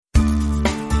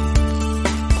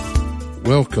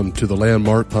Welcome to the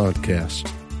Landmark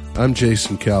Podcast. I'm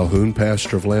Jason Calhoun,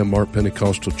 pastor of Landmark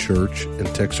Pentecostal Church in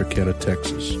Texarkana,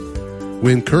 Texas.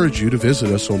 We encourage you to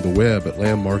visit us on the web at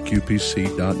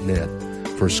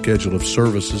landmarkupc.net for a schedule of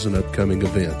services and upcoming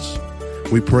events.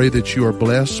 We pray that you are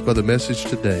blessed by the message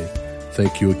today.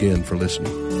 Thank you again for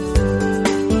listening.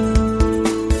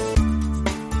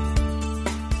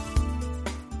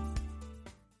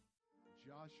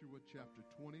 Joshua chapter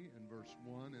 20 and verse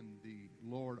 1, and the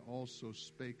Lord also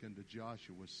spake unto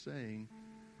Joshua, saying,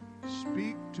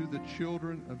 Speak to the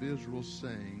children of Israel,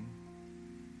 saying,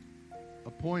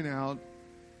 Appoint out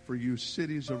for you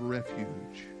cities of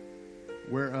refuge,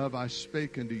 whereof I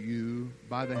spake unto you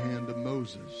by the hand of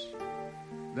Moses,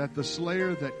 that the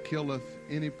slayer that killeth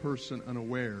any person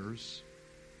unawares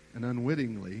and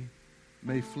unwittingly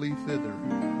may flee thither,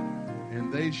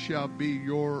 and they shall be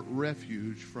your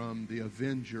refuge from the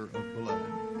avenger of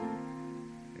blood.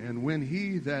 And when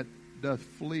he that doth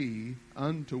flee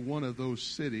unto one of those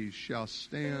cities shall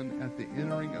stand at the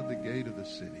entering of the gate of the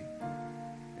city,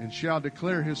 and shall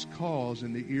declare his cause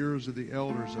in the ears of the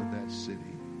elders of that city,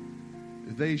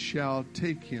 they shall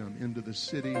take him into the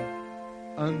city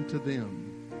unto them,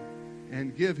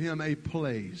 and give him a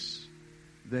place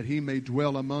that he may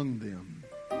dwell among them.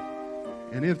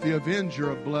 And if the avenger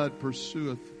of blood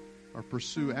pursue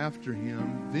after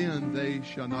him, then they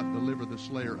shall not deliver the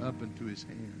slayer up into his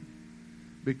hand,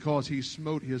 because he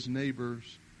smote his neighbor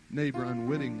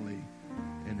unwittingly,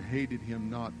 and hated him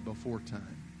not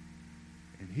beforetime.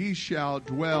 And he shall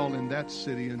dwell in that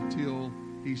city until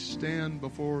he stand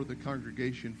before the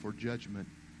congregation for judgment,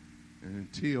 and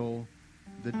until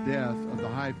the death of the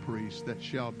high priest that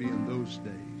shall be in those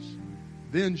days.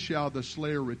 Then shall the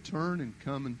slayer return and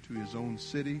come into his own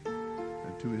city,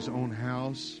 and to his own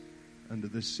house, unto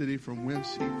the city from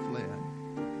whence he fled.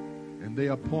 And they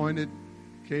appointed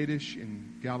Kadesh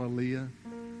in Galilee and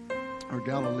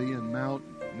Mount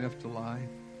Naphtali,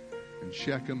 and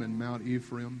Shechem and Mount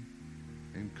Ephraim,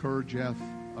 and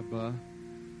Kirjath-Abba,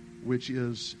 which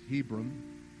is Hebron,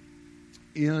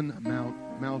 in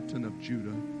mountain of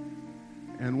Judah.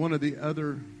 And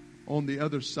on the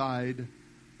other side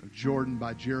of Jordan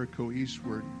by Jericho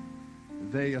eastward,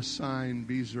 they assigned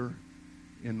Bezer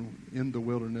in the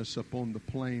wilderness upon the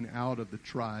plain out of the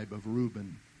tribe of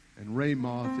Reuben, and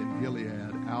Ramoth in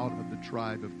Gilead out of the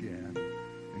tribe of Gad,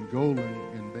 and Golan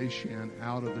in Bashan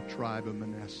out of the tribe of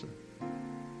Manasseh.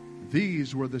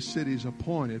 These were the cities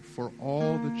appointed for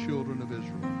all the children of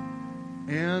Israel,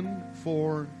 and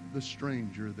for the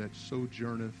stranger that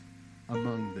sojourneth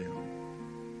among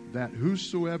them, that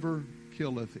whosoever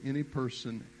killeth any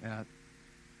person at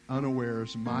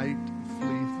unawares might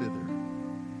flee thither,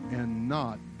 and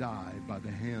not die by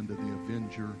the hand of the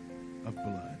avenger of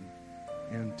blood,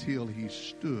 until he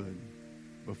stood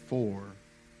before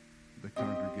the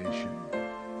congregation.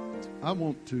 I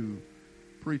want to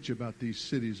preach about these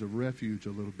cities of refuge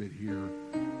a little bit here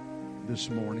this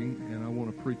morning, and I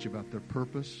want to preach about their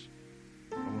purpose.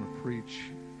 I want to preach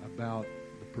about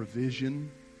the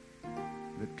provision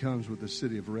that comes with the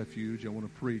city of refuge. I want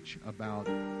to preach about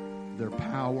their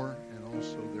power and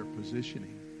also their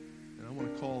positioning. And I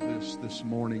want to call this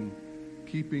morning,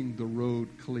 Keeping the Road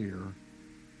Clear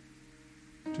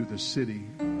to the City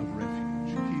of Refuge.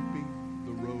 Keeping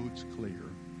the roads clear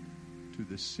to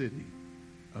the City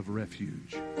of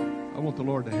Refuge. I want the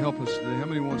Lord to help us today. How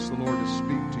many wants the Lord to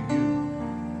speak to you?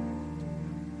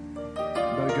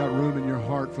 Anybody got room in your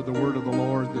heart for the word of the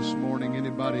Lord this morning?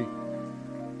 Anybody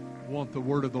want the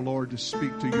word of the Lord to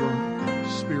speak to your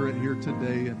spirit here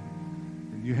today, and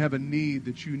you have a need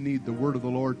that you need the word of the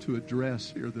Lord to address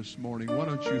here this morning? Why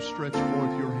don't you stretch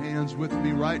forth your hands with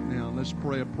me right now? Let's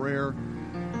pray a prayer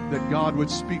that God would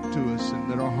speak to us,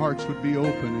 and that our hearts would be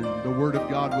open, and the word of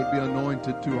God would be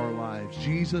anointed to our lives.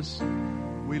 Jesus,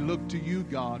 we look to you,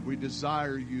 God. We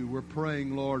desire you. We're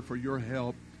praying, Lord, for your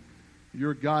help,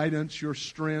 your guidance, your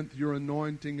strength, your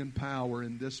anointing and power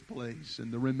in this place.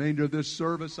 In the remainder of this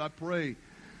service, I pray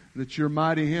that your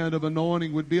mighty hand of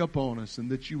anointing would be upon us, and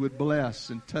that you would bless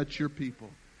and touch your people.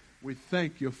 We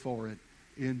thank you for it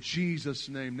in Jesus'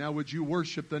 name. Now would you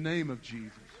worship the name of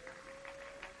Jesus?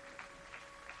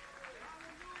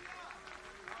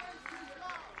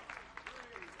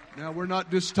 Now we're not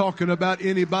just talking about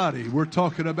anybody. We're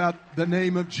talking about the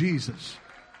name of Jesus.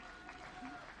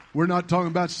 We're not talking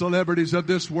about celebrities of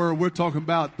this world. We're talking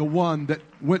about the one that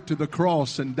went to the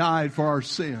cross and died for our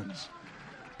sins.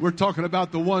 We're talking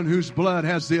about the one whose blood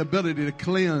has the ability to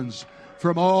cleanse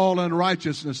from all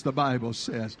unrighteousness, the Bible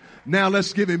says. Now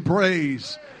let's give him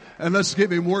praise and let's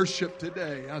give him worship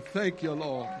today. I thank you,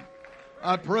 Lord.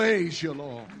 I praise you,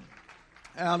 Lord.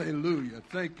 Hallelujah.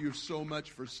 Thank you so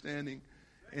much for standing.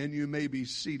 and you may be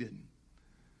seated.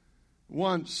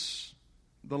 Once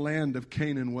the land of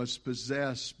Canaan was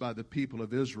possessed by the people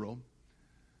of Israel.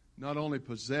 Not only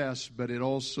possessed, but it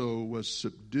also was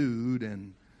subdued,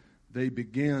 and they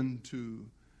began to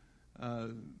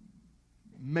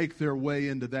make their way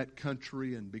into that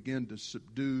country and begin to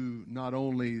subdue not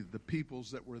only the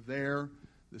peoples that were there,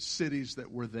 the cities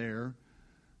that were there,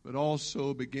 but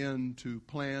also began to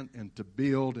plant and to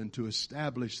build and to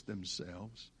establish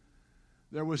themselves.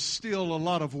 There was still a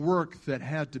lot of work that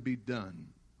had to be done.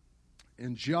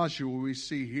 And Joshua, we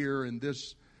see here in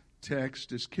this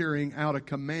text, is carrying out a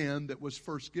command that was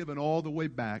first given all the way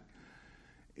back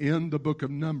in the book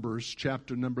of Numbers,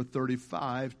 chapter number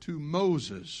 35, to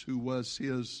Moses, who was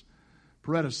his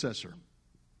predecessor.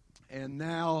 And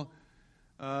now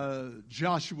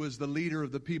Joshua is the leader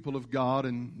of the people of God,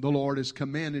 and the Lord is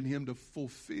commanding him to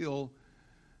fulfill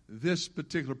this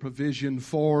particular provision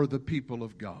for the people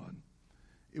of God.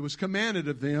 It was commanded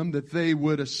of them that they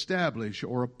would establish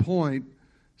or appoint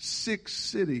 6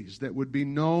 cities that would be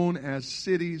known as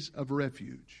cities of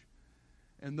refuge.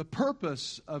 And the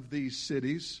purpose of these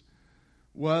cities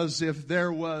was if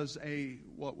there was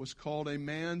what was called a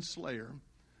manslayer,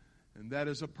 and that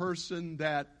is a person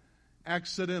that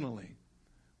accidentally,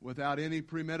 without any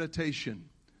premeditation,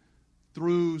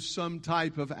 through some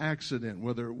type of accident,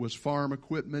 whether it was farm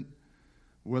equipment,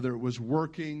 whether it was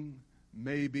working,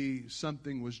 maybe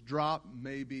something was dropped,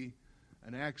 maybe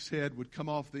an axe head would come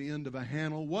off the end of a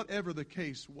handle. Whatever the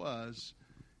case was,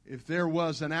 if there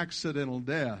was an accidental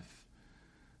death,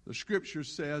 the Scripture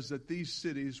says that these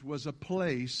cities was a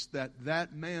place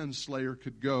that manslayer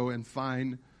could go and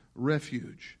find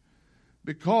refuge.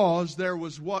 Because there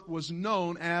was what was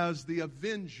known as the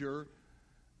avenger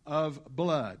of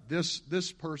blood.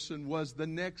 This person was the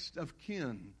next of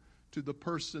kin to the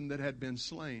person that had been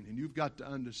slain. And you've got to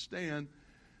understand,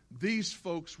 these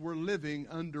folks were living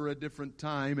under a different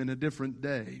time and a different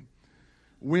day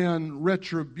when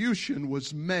retribution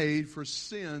was made for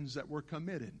sins that were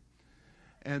committed.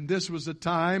 And this was a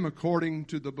time, according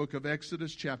to the book of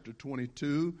Exodus, chapter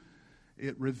 22,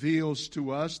 it reveals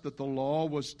to us that the law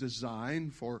was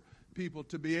designed for people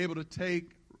to be able to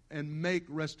take and make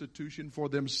restitution for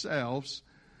themselves.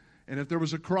 And if there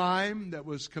was a crime that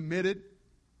was committed,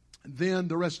 then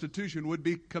the restitution would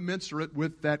be commensurate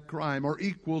with that crime or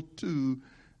equal to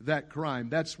that crime.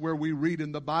 That's where we read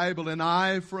in the Bible, an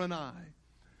eye for an eye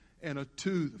and a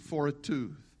tooth for a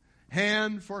tooth,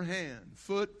 hand for hand,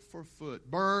 foot for foot,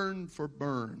 burn for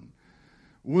burn,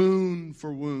 wound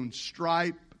for wound,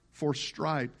 stripe for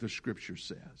stripe, the Scripture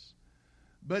says.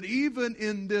 But even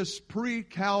in this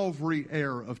pre-Calvary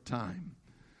era of time,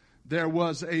 there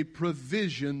was a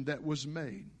provision that was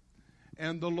made.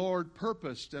 And the Lord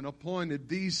purposed and appointed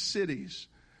these cities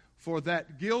for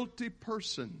that guilty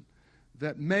person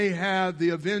that may have the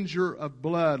avenger of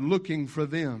blood looking for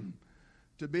them,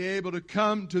 to be able to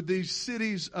come to these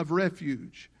cities of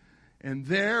refuge. And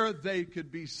there they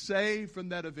could be saved from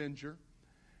that avenger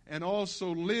and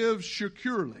also live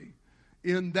securely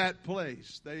in that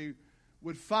place. They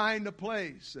would find a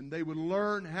place and they would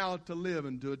learn how to live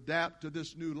and to adapt to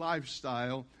this new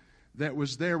lifestyle that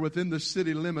was there within the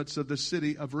city limits of the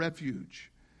city of refuge.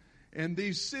 And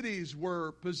these cities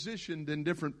were positioned in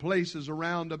different places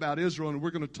around about Israel, and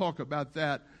we're going to talk about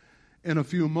that in a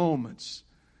few moments.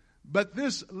 But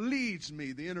this leads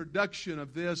me, the introduction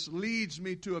of this leads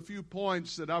me to a few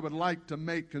points that I would like to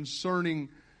make concerning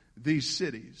these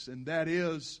cities, and that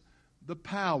is the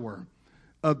power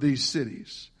of these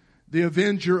cities. The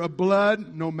avenger of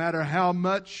blood, no matter how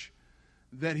much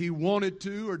that he wanted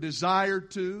to or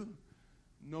desired to,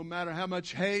 no matter how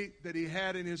much hate that he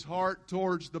had in his heart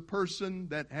towards the person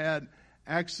that had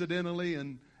accidentally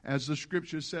and, as the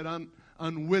Scripture said,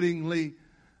 unwittingly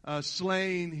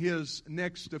slain his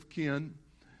next of kin,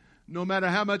 no matter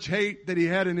how much hate that he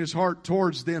had in his heart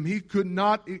towards them, he could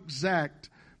not exact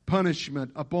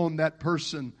punishment upon that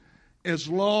person as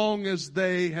long as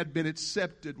they had been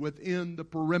accepted within the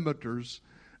perimeters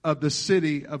of the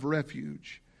city of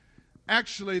refuge.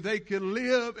 Actually, they could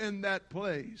live in that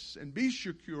place and be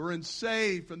secure and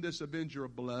saved from this avenger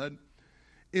of blood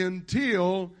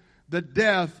until the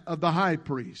death of the high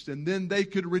priest. And then they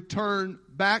could return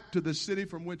back to the city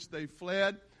from which they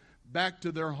fled, back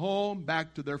to their home,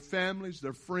 back to their families,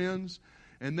 their friends,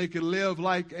 and they could live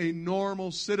like a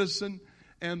normal citizen,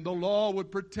 and the law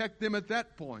would protect them at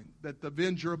that point, that the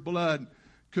avenger of blood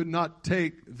could not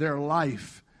take their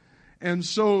life. And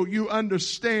so you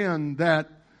understand that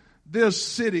this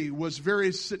city was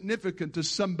very significant to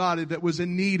somebody that was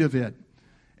in need of it.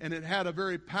 And it had a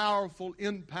very powerful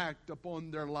impact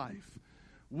upon their life.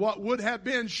 What would have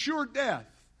been sure death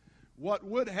what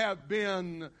would have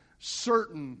been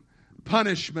certain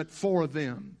punishment for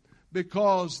them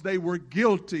because they were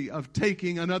guilty of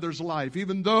taking another's life,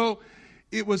 even though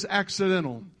it was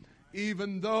accidental,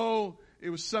 even though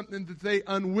it was something that they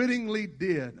unwittingly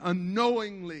did,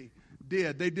 unknowingly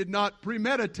did. They did not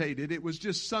premeditate it. It was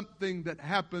just something that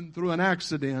happened through an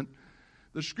accident.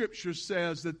 The Scripture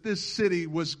says that this city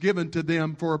was given to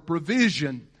them for a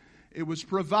provision. It was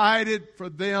provided for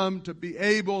them to be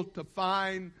able to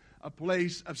find a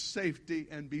place of safety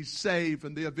and be saved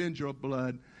from the avenger of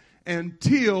blood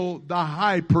until the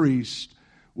high priest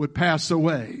would pass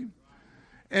away.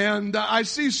 And I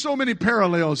see so many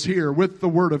parallels here with the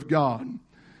Word of God.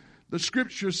 The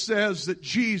Scripture says that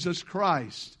Jesus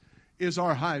Christ is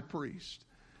our high priest.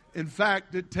 In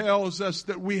fact, it tells us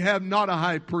that we have not a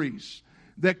high priest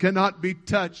that cannot be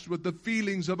touched with the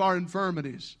feelings of our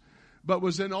infirmities, but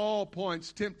was in all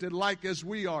points tempted like as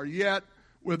we are, yet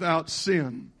without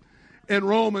sin. In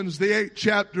Romans, the 8th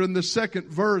chapter, in the 2nd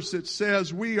verse, it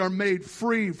says, we are made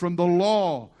free from the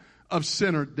law of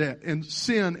sin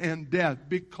and death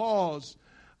because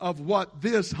of what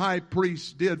this high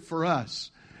priest did for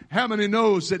us. How many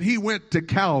knows that he went to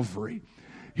Calvary?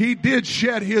 He did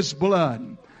shed his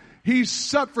blood. He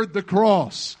suffered the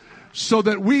cross so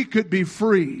that we could be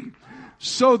free,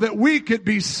 so that we could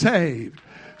be saved,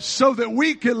 so that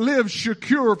we could live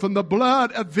secure from the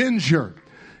blood avenger.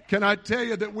 Can I tell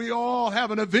you that we all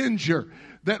have an avenger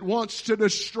that wants to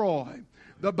destroy?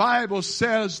 The Bible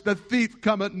says the thief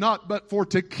cometh not but for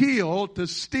to kill, to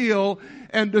steal,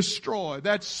 and destroy.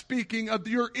 That's speaking of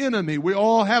your enemy. We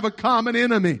all have a common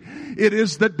enemy. It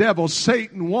is the devil.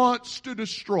 Satan wants to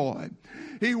destroy.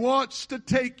 He wants to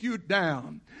take you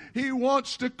down. He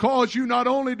wants to cause you not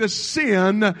only to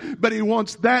sin, but he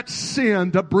wants that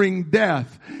sin to bring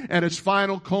death and its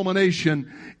final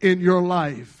culmination in your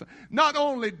life. Not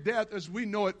only death as we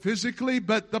know it physically,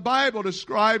 but the Bible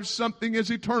describes something as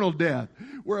eternal death,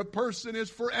 where a person is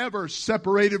forever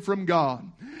separated from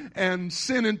God and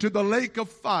sent into the lake of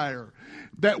fire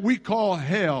that we call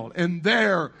hell. And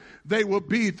there they will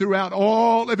be throughout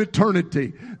all of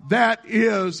eternity. That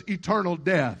is eternal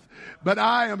death. But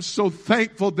I am so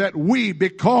thankful that we,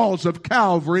 because of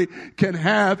Calvary, can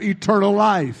have eternal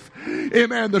life.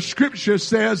 Amen. The Scripture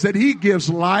says that he gives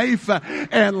life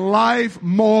and life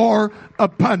more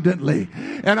abundantly.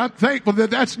 And I'm thankful that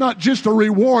that's not just a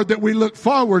reward that we look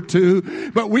forward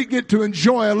to, but we get to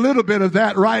enjoy a little bit of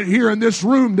that right here in this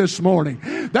room this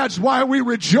morning. That's why we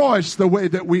rejoice the way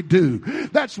that we do.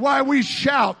 That's why we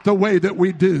shout the way that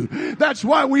we do. That's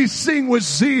why we sing with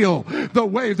zeal the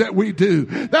way that we do.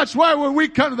 That's why when we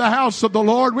come to the house of the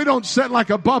Lord, we don't sit like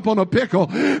a bump on a pickle,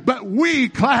 but we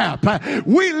clap.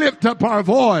 We lift up our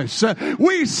voice.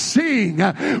 We sing.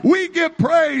 We give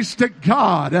praise to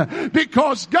God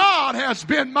because God has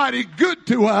been mighty good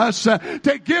to us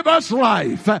to give us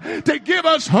life, to give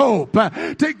us hope,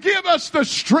 to give us the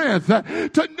strength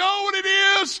to know what it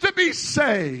is to be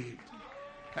saved.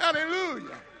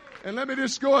 Hallelujah. And let me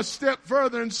just go a step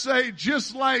further and say,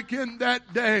 just like in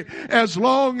that day, as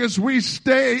long as we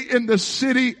stay in the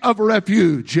city of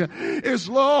refuge, as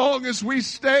long as we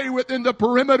stay within the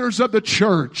perimeters of the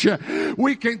church,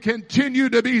 we can continue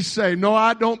to be saved. No,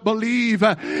 I don't believe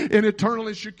in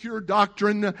eternally secure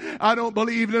doctrine. I don't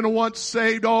believe in a once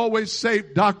saved, always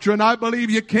saved doctrine. I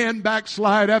believe you can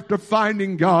backslide after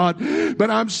finding God, but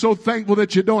I'm so thankful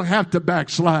that you don't have to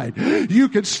backslide. You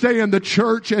can stay in the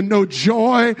church and know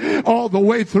joy all the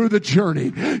way through the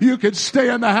journey. You can stay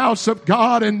in the house of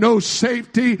God and know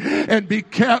safety and be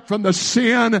kept from the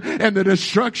sin and the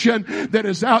destruction that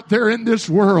is out there in this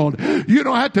world. You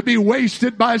don't have to be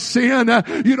wasted by sin.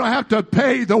 You don't have to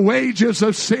pay the wages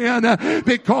of sin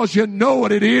because you know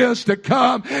what it is to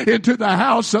come into the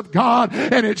house of God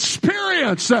and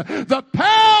experience the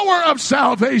power of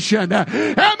salvation.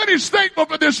 How many is thankful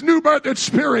for this new birth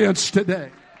experience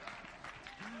today?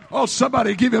 Oh,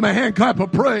 somebody give him a hand clap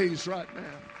of praise right now.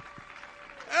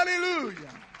 Hallelujah.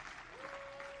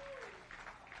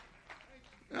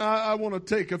 I want to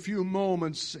take a few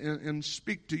moments and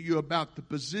speak to you about the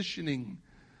positioning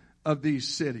of these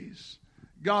cities.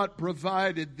 God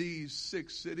provided these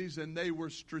 6 cities, and they were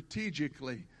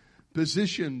strategically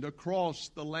positioned across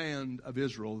the land of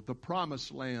Israel, the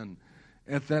promised land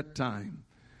at that time.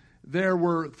 There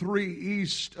were 3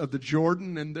 east of the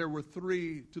Jordan, and there were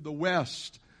 3 to the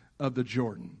west of the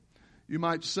Jordan. You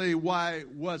might say, why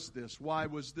was this? Why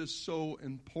was this so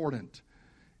important?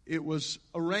 It was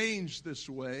arranged this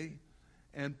way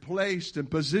and placed and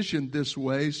positioned this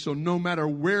way so no matter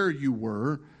where you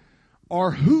were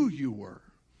or who you were.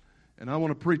 And I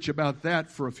want to preach about that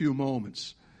for a few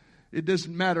moments. It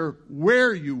doesn't matter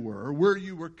where you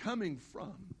were coming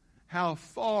from, how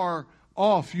far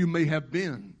off you may have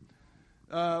been.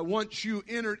 Once you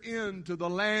entered into the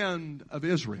land of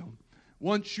Israel,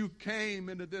 once you came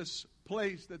into this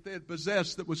place that they had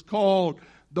possessed that was called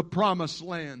the Promised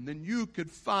Land, then you could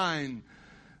find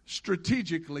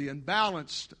strategically and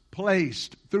balanced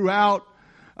placed throughout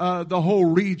the whole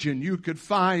region. You could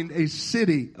find a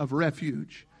city of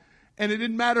refuge. And it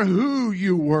didn't matter who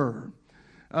you were.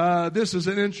 This is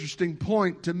an interesting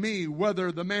point to me,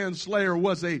 whether the manslayer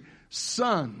was a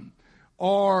son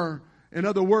or, in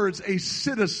other words, a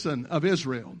citizen of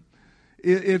Israel.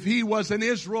 If he was an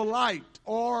Israelite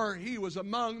or he was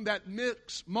among that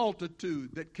mixed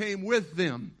multitude that came with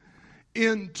them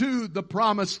into the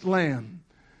Promised Land.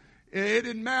 It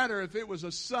didn't matter if it was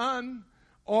a son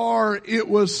or it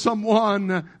was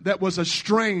someone that was a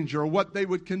stranger, what they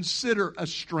would consider a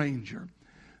stranger.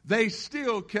 They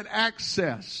still could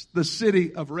access the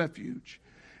city of refuge.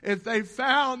 If they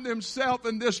found themselves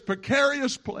in this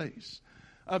precarious place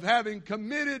of having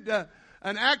committed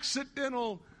an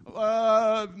accidental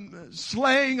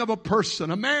slaying of a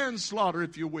person, a manslaughter,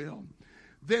 if you will,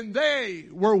 then they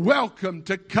were welcome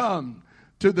to come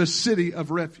to the city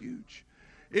of refuge.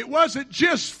 It wasn't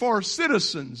just for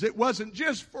citizens. It wasn't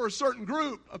just for a certain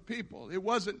group of people. It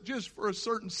wasn't just for a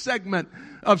certain segment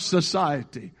of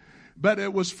society. But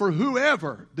it was for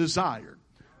whoever desired,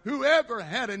 whoever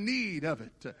had a need of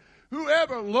it,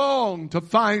 whoever longed to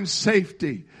find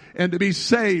safety and to be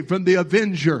saved from the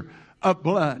avenger of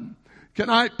blood. Can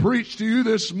I preach to you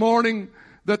this morning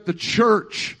that the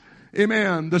church,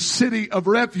 amen, the city of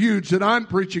refuge that I'm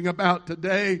preaching about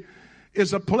today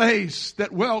is a place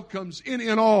that welcomes any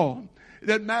and all. It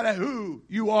doesn't matter who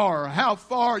you are, how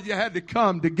far you had to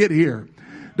come to get here.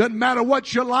 Doesn't matter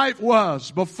what your life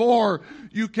was before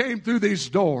you came through these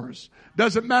doors.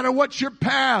 Doesn't matter what your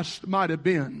past might have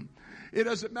been. It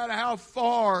doesn't matter how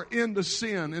far into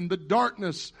sin, in the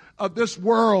darkness of this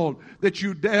world that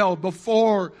you delved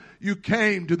before you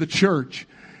came to the church.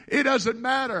 It doesn't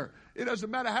matter. It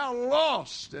doesn't matter how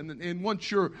lost. And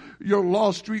once you're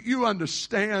lost, you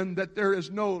understand that there is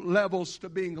no levels to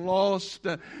being lost.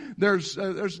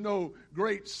 There's no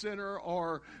great sinner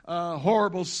or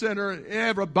horrible sinner.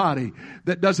 Everybody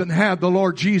that doesn't have the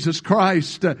Lord Jesus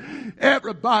Christ,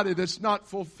 everybody that's not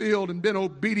fulfilled and been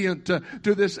obedient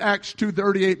to this Acts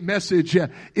 2:38 message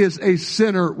is a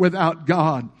sinner without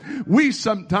God. We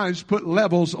sometimes put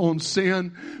levels on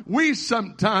sin. We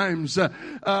sometimes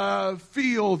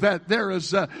feel that there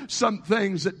is some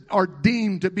things that are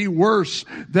deemed to be worse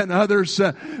than others.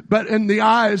 But in the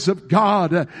eyes of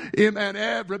God, amen,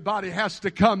 everybody has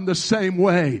to come the same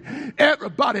way.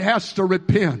 Everybody has to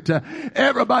repent.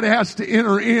 Everybody has to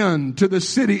enter into the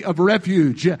city of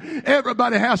refuge.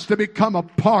 Everybody has to become a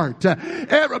part.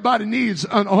 Everybody needs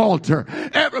an altar.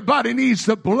 Everybody needs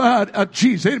the blood of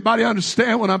Jesus. Anybody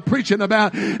understand what I'm preaching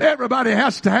about? Everybody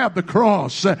has to have the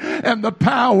cross and the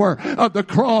power of the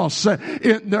cross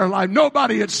in their life.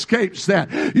 Nobody escapes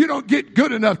that. You don't get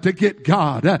good enough to get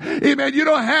God. Amen. You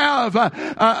don't have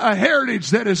a heritage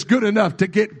that is good enough to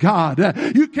get God.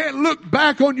 You can't look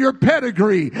back on your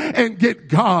pedigree and get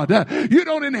God. You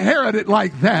don't inherit it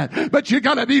like that. But you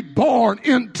got to be born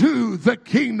into the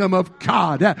kingdom of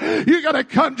God. You got to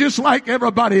come just like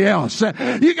everybody else.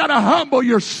 You got to humble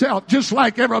yourself just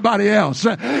like everybody else.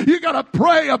 You got to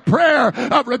pray a prayer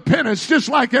of repentance just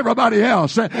like everybody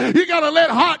else. You got to let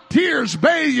hot tears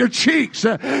bathe your cheeks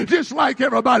just like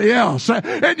everybody else.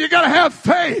 And you got to have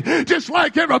faith just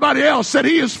like everybody else that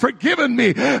He has forgiven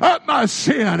me of my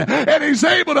sin and He's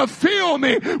able to fill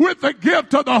me with the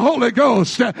gift of the Holy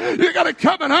Ghost. You got to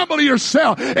come and humble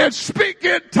yourself and speak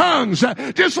in tongues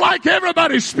just like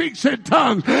everybody speaks in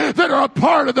tongues that are a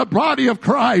part of the body of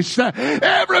Christ.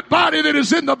 Everybody that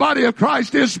is in the body of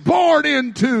Christ is born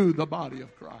into the body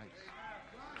of Christ.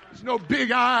 There's no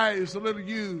big I's, little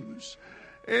U's.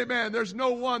 Amen. There's no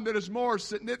one that is more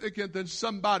significant than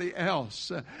somebody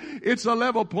else. It's a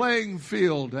level playing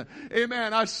field.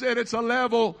 Amen. I said it's a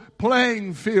level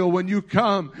playing field when you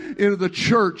come into the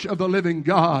church of the living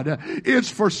God. It's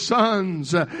for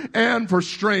sons and for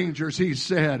strangers, He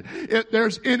said. If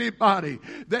there's anybody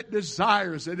that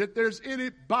desires it, if there's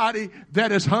anybody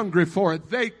that is hungry for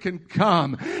it, they can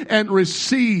come and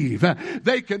receive.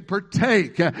 They can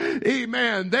partake.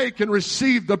 Amen. They can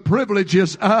receive the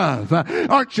privileges of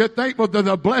Aren't you thankful that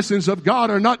the blessings of God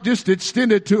are not just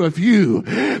extended to a few?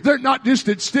 They're not just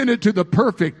extended to the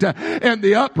perfect and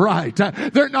the upright.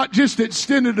 They're not just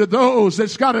extended to those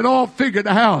that's got it all figured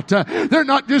out. They're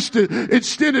not just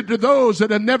extended to those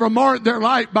that have never marred their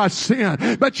life by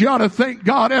sin. But you ought to thank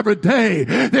God every day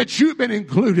that you've been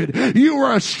included. You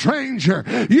were a stranger.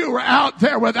 You were out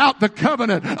there without the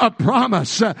covenant of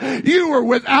promise. You were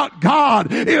without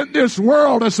God in this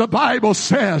world, as the Bible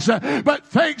says. But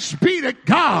thanks be to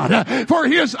God for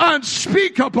His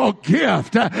unspeakable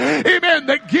gift. Amen.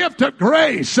 The gift of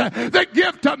grace, the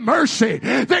gift of mercy,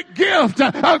 the gift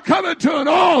of coming to an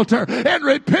altar and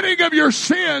repenting of your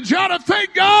sins. You ought to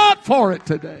thank God for it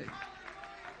today.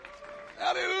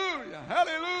 Hallelujah,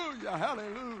 hallelujah,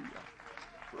 hallelujah.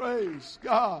 Praise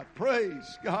God,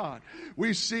 praise God.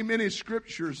 We see many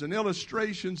scriptures and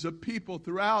illustrations of people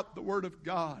throughout the Word of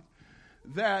God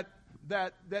that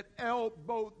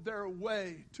elbowed their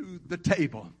way to the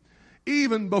table,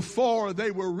 even before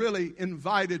they were really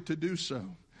invited to do so.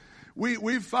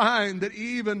 We find that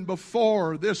even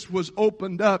before this was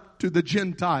opened up to the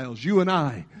Gentiles, you and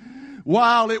I,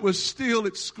 while it was still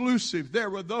exclusive, there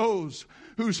were those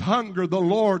whose hunger the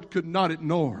Lord could not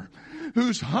ignore,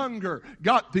 whose hunger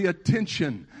got the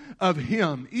attention of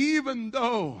Him, even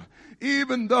though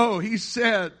He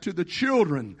said to the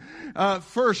children,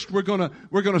 first we're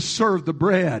gonna serve the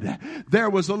bread. There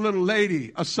was a little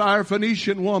lady, a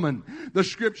Syrophoenician woman. The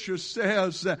scripture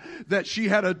says that she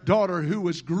had a daughter who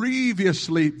was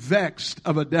grievously vexed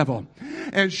of a devil.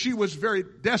 And she was very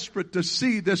desperate to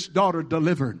see this daughter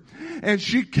delivered. And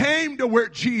she came to where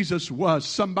Jesus was.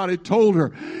 Somebody told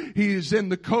her He's in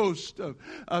the coast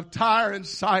of Tyre and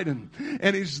Sidon.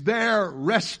 And He's there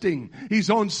resting. He's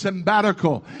on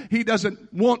sabbatical. He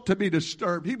doesn't want to be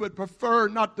disturbed. He would prefer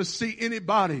not to see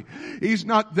anybody. He's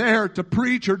not there to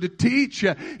preach or to teach.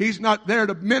 He's not there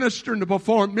to minister and to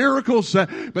perform miracles.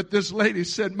 But this lady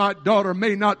said, my daughter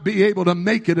may not be able to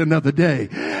make it another day.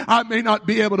 I may not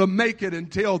be able to make it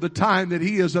until the time that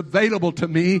He is available to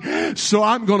me. So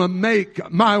I'm going to make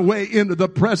my way into the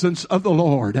presence of the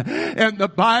Lord. And the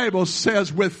Bible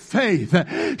says with faith,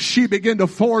 she began to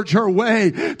forge her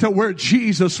way to where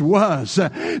Jesus was.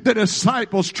 The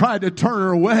disciples tried to turn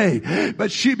her away,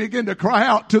 but she began to cry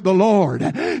out to the Lord.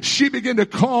 She began to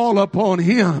call upon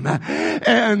Him.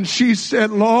 And she said,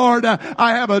 Lord,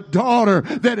 I have a daughter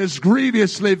that is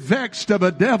grievously vexed of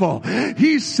a devil.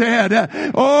 He said,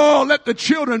 oh, let the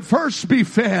children first be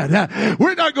fed.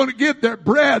 We're not going to give their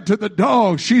bread to the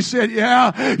dogs. She said,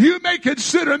 yeah, you may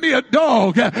consider me a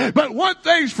dog, but one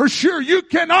thing's for sure, you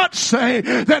cannot say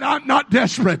that I'm not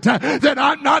desperate, that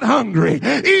I'm not hungry.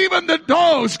 Even the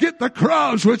dogs get the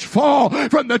crumbs which fall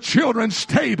from the children's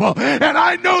table. And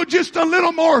I know just a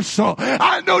little morsel,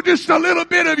 I know just a little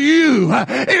bit of you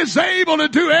is able to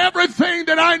do everything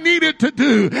that I need it to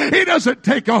do. It doesn't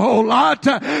take a whole lot.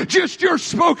 Just your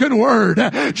spoken word,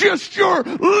 just your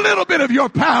little bit of your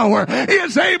power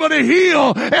is able to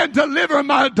heal and deliver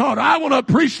my daughter. I want to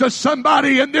preach to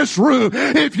somebody in this room.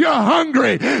 If you're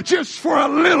hungry just for a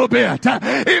little bit,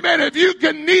 amen, if you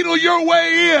can needle your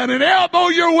way in and elbow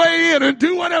your way in and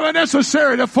do whatever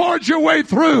necessary to forge your way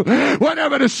through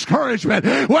whatever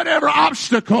discouragement, whatever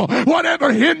obstacle,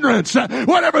 whatever hindrance,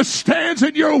 whatever stands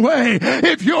in your way,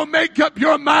 if you'll make up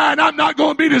your mind, I'm not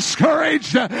going to be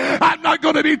discouraged, I'm not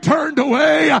going to be turned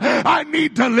away, I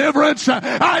need deliverance,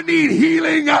 I need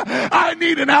healing, I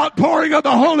need an outpouring of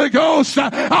the Holy Ghost,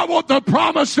 I want the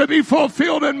promise to be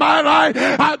fulfilled in my life.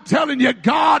 I'm telling you,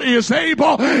 God is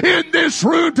able in this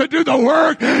room to do the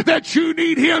work that you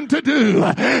need Him to do.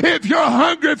 If you're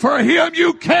hungry for Him,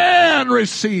 you can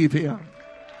receive Him.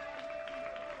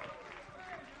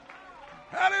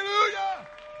 Hallelujah.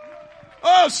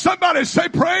 Oh, somebody say,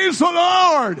 praise the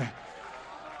Lord.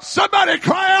 Somebody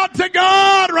cry out to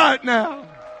God right now.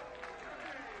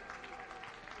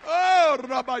 Oh,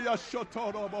 Rabaya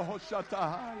Shotoro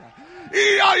Bohoshatahaya.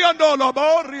 Iayandolo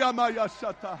Boria Maya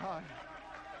Shatahaya.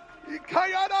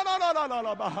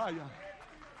 Ikayana Bahaya.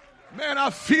 Man, I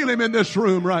feel Him in this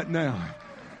room right now.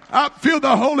 I feel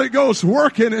the Holy Ghost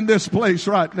working in this place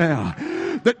right now.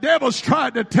 The devil's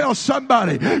trying to tell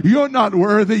somebody, you're not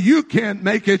worthy, you can't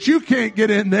make it, you can't get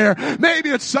in there. Maybe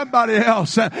it's somebody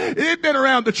else. You've been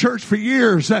around the church for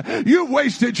years. You've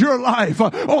wasted your life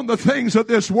on the things of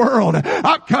this world.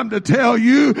 I've come to tell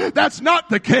you that's not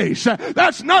the case.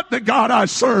 That's not the God I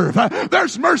serve.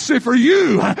 There's mercy for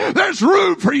you. There's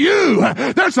room for you.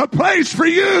 There's a place for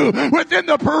you within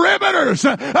the perimeters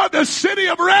of the city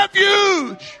of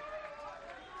refuge.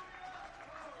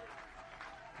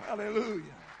 Hallelujah.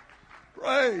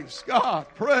 Praise God.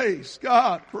 Praise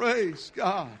God. Praise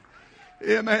God.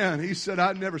 Amen. He said,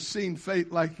 I've never seen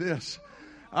faith like this.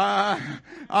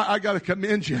 I got to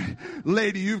commend you.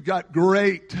 Lady, you've got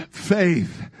great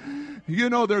faith. You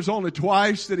know, there's only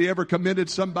twice that he ever commended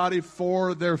somebody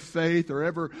for their faith or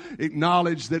ever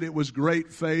acknowledged that it was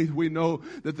great faith. We know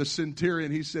that the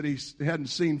centurion, he said he hadn't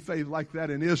seen faith like that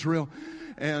in Israel.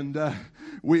 And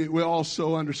we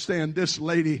also understand this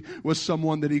lady was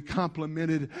someone that he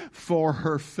complimented for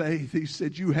her faith. He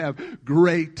said, you have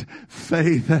great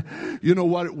faith. You know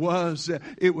what it was?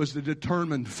 It was the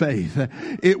determined faith.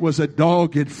 It was a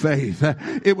dogged faith.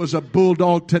 It was a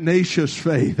bulldog tenacious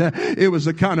faith. It was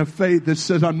the kind of faith that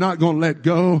says, I'm not going to let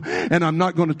go and I'm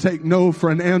not going to take no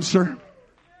for an answer.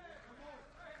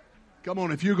 Come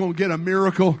on, if you're going to get a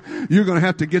miracle, you're going to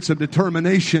have to get some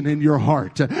determination in your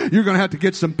heart. You're going to have to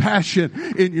get some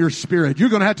passion in your spirit. You're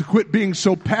going to have to quit being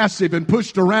so passive and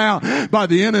pushed around by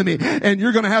the enemy. And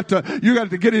you got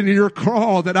to get it in your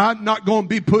craw that I'm not going to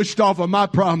be pushed off of my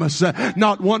promise.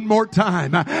 Not one more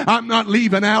time. I'm not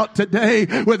leaving out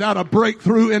today without a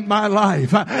breakthrough in my life.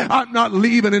 I'm not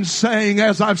leaving and saying,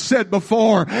 as I've said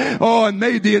before, and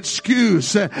made the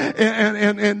excuse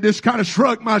and just kind of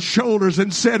shrugged my shoulders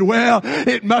and said, well,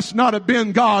 it must not have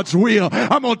been God's will.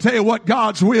 I'm going to tell you what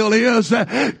God's will is.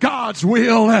 God's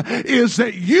will is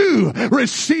that you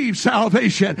receive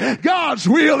salvation. God's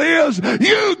will is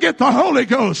you get the Holy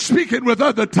Ghost speaking with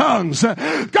other tongues.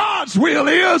 God's will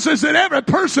is that every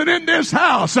person in this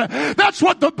house, that's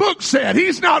what the book said.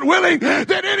 He's not willing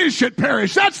that any should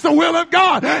perish. That's the will of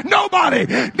God.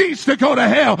 Nobody needs to go to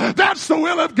hell. That's the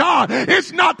will of God.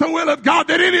 It's not the will of God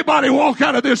that anybody walk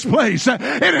out of this place in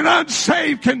an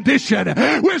unsaved condition,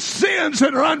 with sins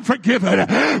that are unforgiven,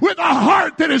 with a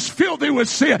heart that is filthy with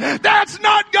sin. That's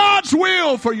not God's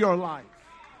will for your life.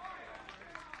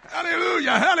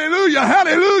 Hallelujah, hallelujah,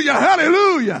 hallelujah,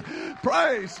 hallelujah.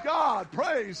 Praise God,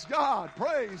 praise God,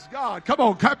 praise God. Come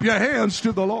on, clap your hands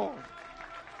to the Lord.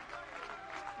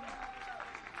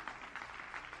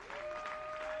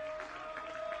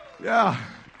 Yeah.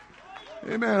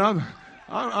 Amen.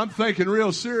 I'm thinking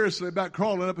real seriously about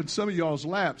crawling up in some of y'all's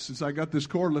laps since I got this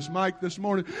cordless mic this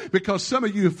morning, because some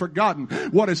of you have forgotten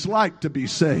what it's like to be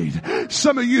saved.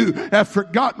 Some of you have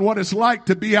forgotten what it's like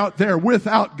to be out there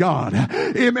without God.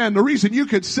 Amen. The reason you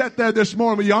could sit there this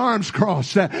morning with your arms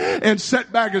crossed and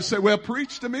sit back and say, well,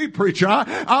 preach to me, preacher.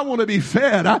 I want to be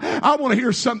fed. I want to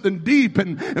hear something deep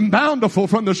and bountiful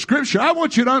from the scripture. I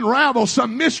want you to unravel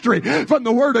some mystery from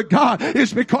the word of God.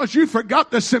 It's because you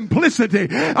forgot the simplicity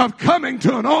of coming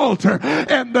to an altar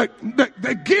and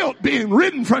the guilt being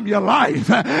ridden from your life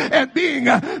and being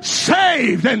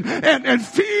saved and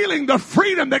feeling the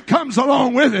freedom that comes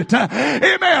along with it.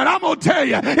 Amen. I'm going to tell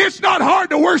you, it's not hard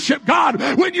to worship God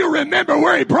when you remember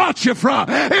where He brought you from.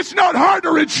 It's not hard to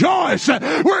rejoice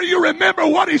where you remember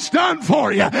what He's done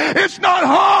for you. It's not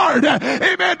hard,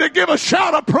 amen, to give a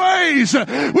shout of praise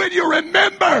when you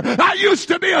remember, I used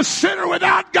to be a sinner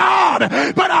without God,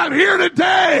 but I'm here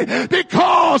today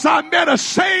because I met a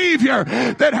Savior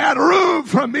that had room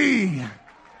for me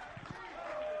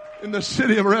in the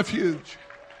city of refuge.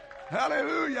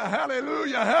 Hallelujah,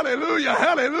 hallelujah, hallelujah,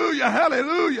 hallelujah,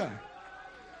 hallelujah.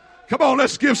 Come on,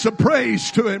 let's give some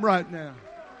praise to Him right now.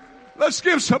 Let's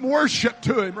give some worship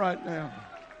to Him right now.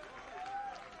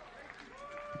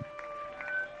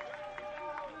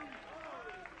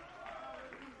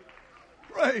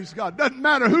 Praise God. Doesn't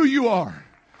matter who you are,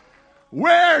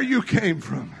 where you came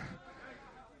from.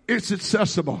 It's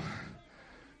accessible.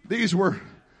 These were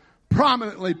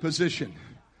prominently positioned.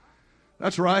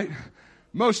 That's right.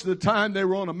 Most of the time they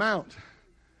were on a mount,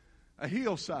 a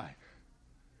hillside.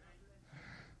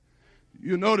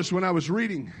 You notice when I was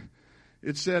reading,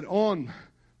 it said on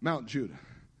Mount Judah,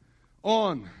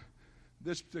 on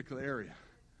this particular area,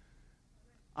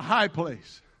 a high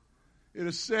place. It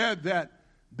is said that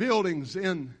buildings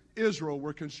in Israel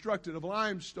were constructed of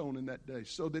limestone in that day,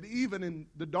 so that even in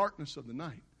the darkness of the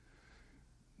night,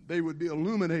 they would be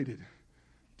illuminated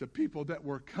to people that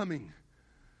were coming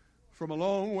from a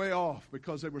long way off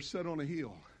because they were set on a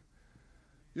hill.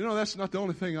 You know, that's not the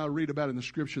only thing I read about in the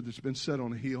scripture that's been set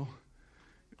on a hill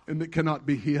and that cannot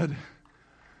be hid.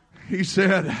 He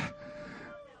said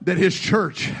that His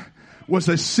church was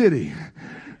a city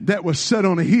that was set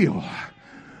on a hill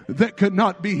that could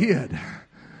not be hid.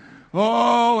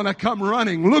 Oh, and I come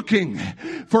running, looking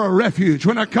for a refuge,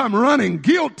 when I come running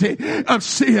guilty of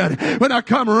sin, when I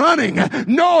come running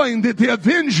knowing that the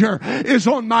avenger is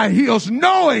on my heels,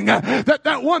 knowing that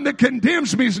that one that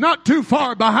condemns me is not too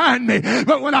far behind me,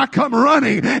 but when I come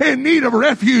running in need of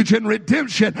refuge and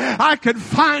redemption, I can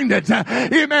find it.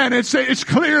 Amen. It's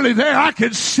clearly there. I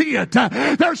can see it.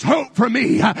 There's hope for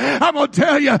me. I'm going to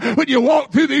tell you, when you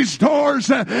walk through these doors,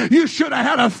 you should have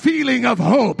had a feeling of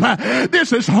hope.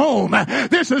 This is home.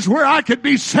 This is where I could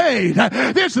be saved.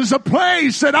 This is a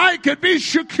place that I could be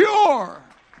secure.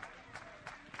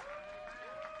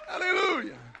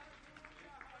 Hallelujah.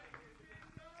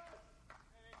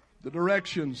 The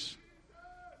directions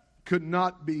could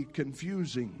not be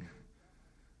confusing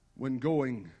when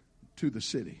going to the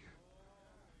city.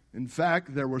 In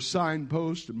fact, there were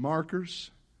signposts and markers.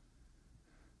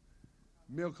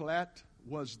 Miklat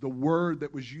was the word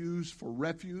that was used for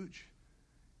refuge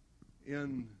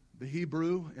in the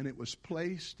Hebrew, and it was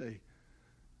placed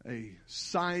a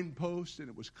signpost, and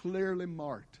it was clearly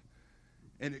marked.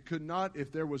 And it could not,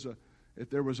 if there was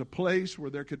a place where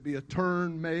there could be a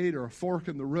turn made or a fork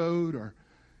in the road, or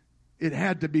it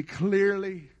had to be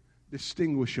clearly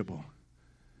distinguishable.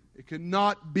 It could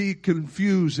not be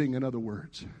confusing, in other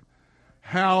words,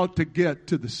 how to get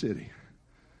to the city.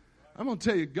 I'm going to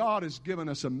tell you, God has given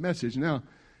us a message. Now,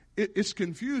 it's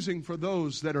confusing for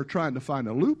those that are trying to find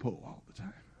a loophole all the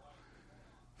time.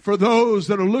 For those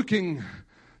that are looking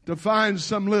to find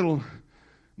some little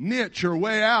niche or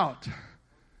way out,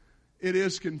 it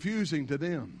is confusing to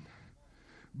them.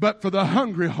 But for the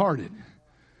hungry-hearted,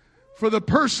 for the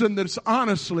person that's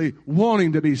honestly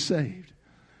wanting to be saved,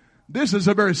 this is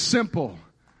a very simple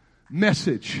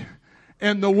message.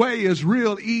 And the way is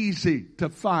real easy to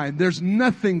find. There's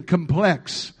nothing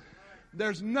complex.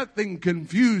 There's nothing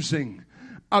confusing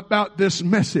about this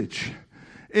message.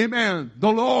 Amen.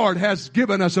 The Lord has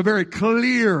given us a very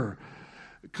clear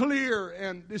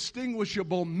and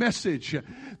distinguishable message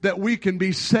that we can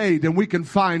be saved and we can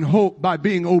find hope by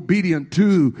being obedient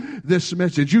to this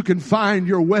message. You can find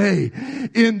your way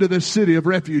into the city of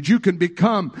refuge. You can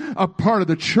become a part of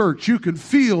the church. You can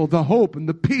feel the hope and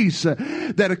the peace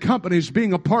that accompanies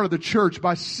being a part of the church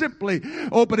by simply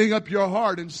opening up your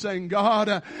heart and saying,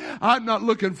 God, I'm not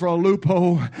looking for a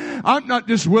loophole. I'm not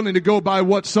just willing to go by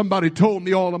what somebody told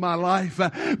me all of my life,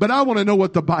 but I want to know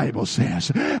what the Bible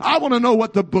says. I want to know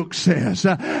what the book says.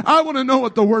 I want to know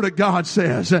what the Word of God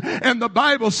says. And the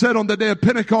Bible said on the day of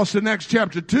Pentecost in Acts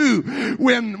chapter 2,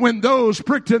 when those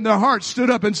pricked in their hearts stood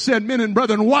up and said, men and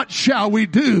brethren, what shall we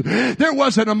do? There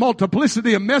wasn't a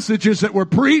multiplicity of messages that were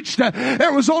preached.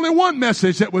 There was only one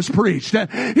message that was preached.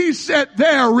 He said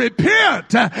there,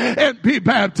 repent and be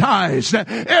baptized,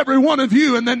 every one of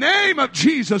you, in the name of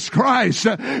Jesus Christ,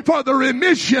 for the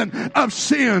remission of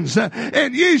sins,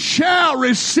 and ye shall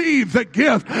receive the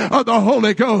gift of the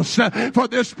Holy Ghost. For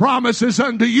this promise is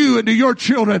unto you and to your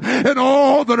children and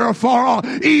all that are far off,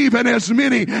 even as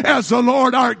many as the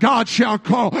Lord our God shall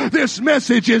call. This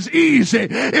message is easy.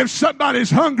 If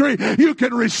somebody's hungry, you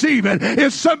can receive it.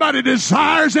 If somebody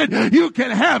desires it, you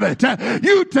can have it.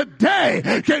 You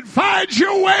today can find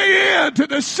your way into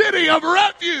the city of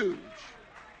refuge.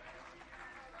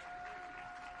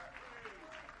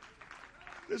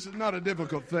 This is not a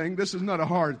difficult thing. This is not a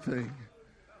hard thing.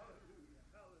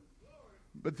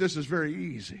 But this is very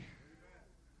easy.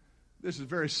 This is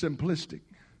very simplistic.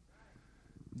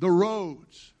 The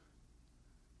roads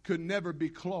could never be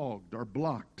clogged or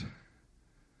blocked.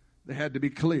 They had to be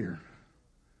clear,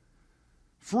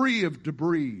 free of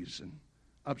debris and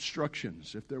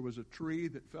obstructions. If there was a tree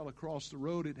that fell across the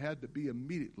road, it had to be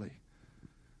immediately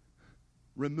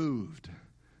removed.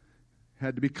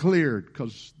 Had to be cleared,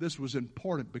 because this was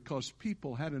important, because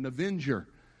people had an avenger.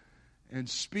 And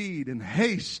speed and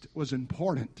haste was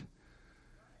important.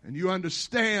 And you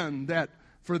understand that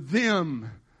for them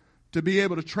to be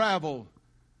able to travel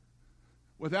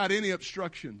without any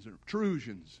obstructions or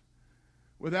intrusions,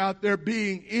 without there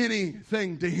being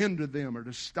anything to hinder them or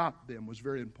to stop them, was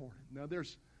very important. Now,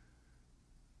 there's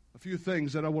a few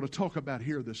things that I want to talk about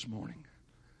here this morning.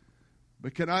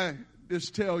 But can I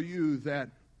just tell you that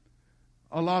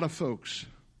a lot of folks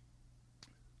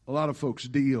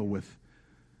deal with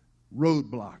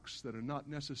roadblocks that are not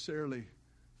necessarily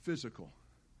physical.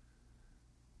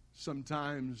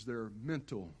 Sometimes they're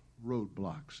mental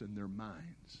roadblocks in their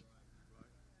minds.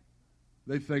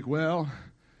 They think, well,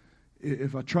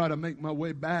 if I try to make my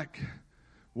way back,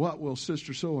 what will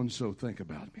Sister So-and-so think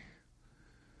about me?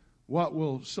 What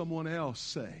will someone else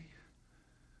say?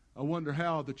 I wonder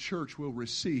how the church will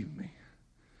receive me.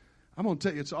 I'm going to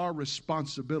tell you, it's our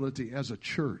responsibility as a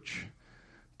church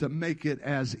to make it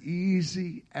as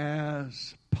easy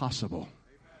as possible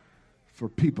for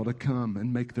people to come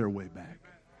and make their way back.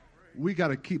 We got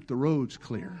to keep the roads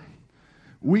clear.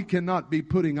 We cannot be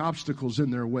putting obstacles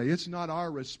in their way. It's not our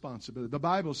responsibility. The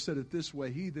Bible said it this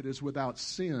way, he that is without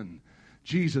sin,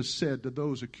 Jesus said to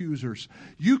those accusers,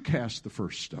 you cast the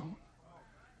first stone.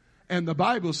 And the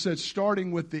Bible said,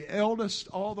 starting with the eldest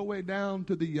all the way down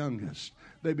to the youngest,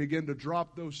 they begin to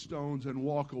drop those stones and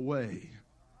walk away.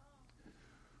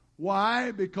 Why?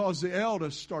 Because the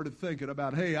eldest started thinking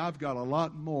about, hey, I've got a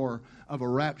lot more of a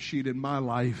rap sheet in my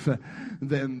life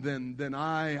than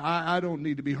I don't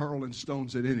need to be hurling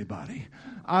stones at anybody.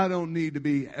 I don't need to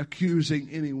be accusing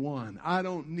anyone. I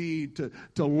don't need to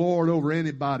lord over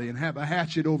anybody and have a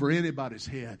hatchet over anybody's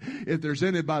head. If there's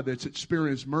anybody that's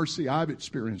experienced mercy, I've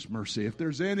experienced mercy. If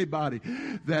there's anybody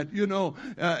that,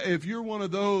 if you're one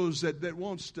of those that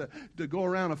wants to go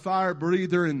around a fire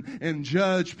breather and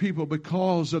judge people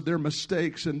because of their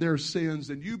mistakes and their sins,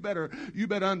 then you better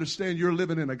understand you're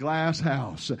living in a glass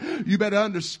house. You better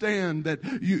understand that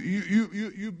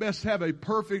you best have a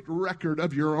perfect record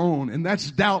of your own, and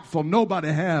that's doubtful. Nobody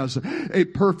has a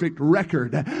perfect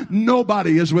record.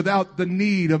 Nobody is without the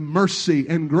need of mercy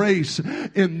and grace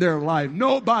in their life.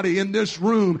 Nobody in this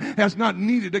room has not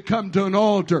needed to come to an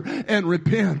altar and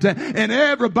repent. And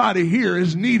everybody here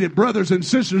is needed, brothers and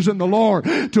sisters in the Lord,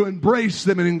 to embrace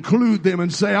them and include them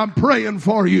and say, I'm praying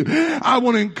for you. I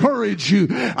want to encourage you.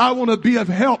 I want to be of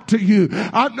help to you.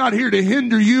 I'm not here to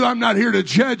hinder you. I'm not here to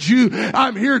judge you.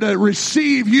 I'm here to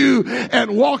receive you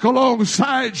and walk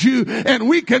alongside you, and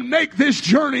we can make this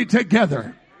journey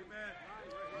together.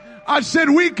 I said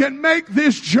we can make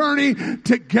this journey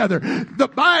together. The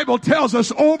Bible tells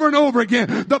us over and over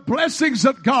again, the blessings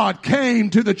of God came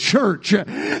to the church.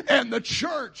 And the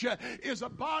church is a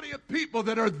body of people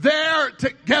that are there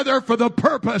together for the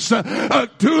purpose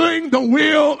of doing the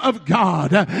will of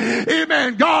God.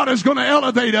 Amen. God is going to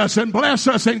elevate us and bless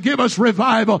us and give us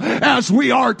revival as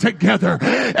we are together,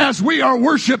 as we are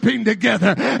worshiping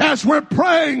together, as we're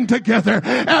praying together,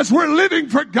 as we're living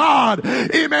for God.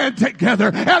 Amen.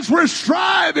 Together. As we're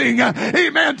striving,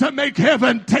 amen, to make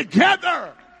heaven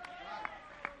together.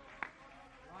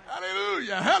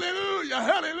 Hallelujah, hallelujah,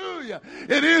 hallelujah.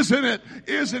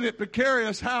 Isn't it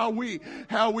precarious how we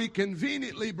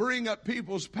conveniently bring up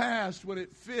people's past when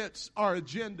it fits our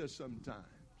agenda sometimes.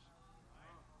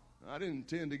 I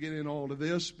didn't intend to get in all of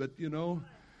this, but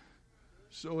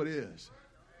so it is.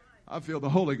 I feel the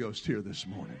Holy Ghost here this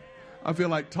morning. I feel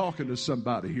like talking to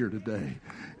somebody here today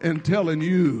and telling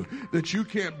you that you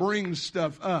can't bring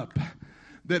stuff up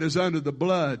that is under the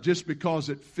blood just because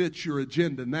it fits your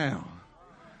agenda now,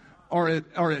 or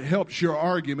it helps your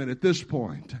argument at this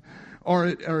point, or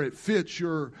it fits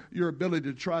your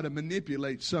ability to try to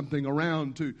manipulate something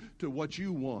around to what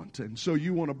you want, and so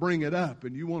you want to bring it up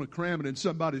and you want to cram it in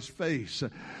somebody's face.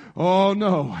 Oh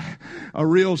no, a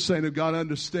real saint of God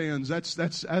understands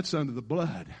that's under the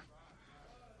blood.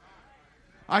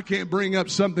 I can't bring up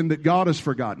something that God has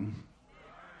forgotten.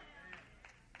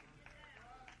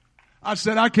 I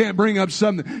said I can't bring up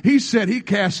something. He said he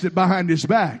cast it behind his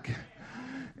back.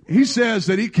 He says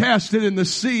that he cast it in the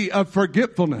sea of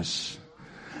forgetfulness.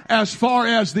 As far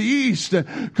as the east.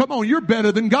 Come on, you're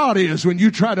better than God is when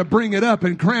you try to bring it up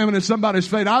and cram it in somebody's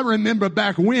face. I remember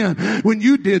back when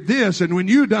you did this and when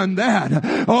you done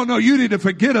that. Oh no, you need to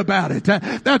forget about it.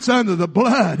 That's under the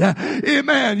blood.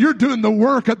 Amen. You're doing the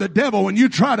work of the devil when you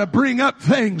try to bring up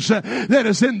things that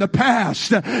is in the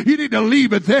past. You need to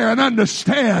leave it there and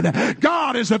understand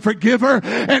God is a forgiver,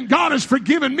 and God has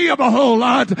forgiven me of a whole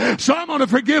lot. So I'm going to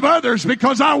forgive others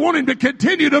because I want him to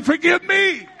continue to forgive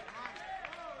me.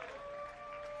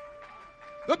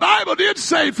 The Bible did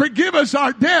say, forgive us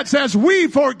our debts as we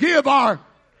forgive our...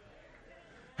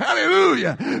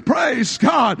 Hallelujah. Praise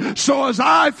God. So as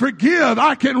I forgive,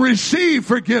 I can receive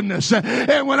forgiveness.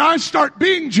 And when I start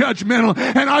being judgmental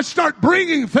and I start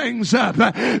bringing things up,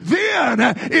 then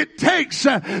it takes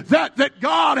that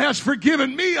God has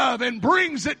forgiven me of and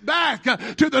brings it back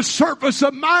to the surface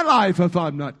of my life if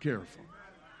I'm not careful.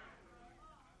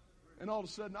 And all of a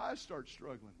sudden I start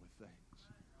struggling with things.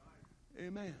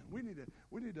 Amen.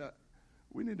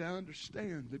 We need to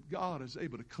understand that God is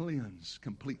able to cleanse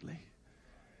completely.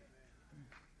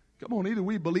 Come on, either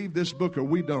we believe this book or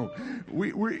we don't.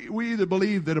 We either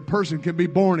believe that a person can be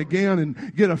born again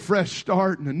and get a fresh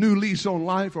start and a new lease on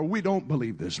life, or we don't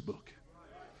believe this book.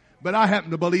 But I happen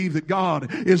to believe that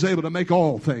God is able to make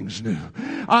all things new.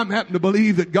 I happen to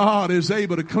believe that God is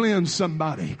able to cleanse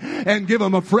somebody and give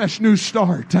them a fresh new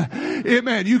start.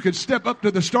 Amen. You can step up to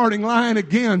the starting line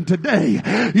again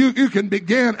today. You can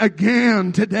begin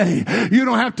again today. You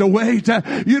don't have to wait.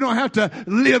 You don't have to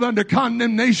live under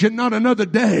condemnation not another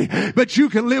day. But you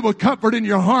can live with comfort in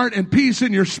your heart and peace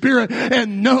in your spirit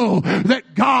and know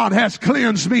that God has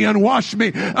cleansed me and washed me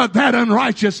of that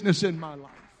unrighteousness in my life.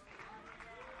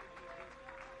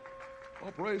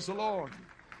 Praise the Lord.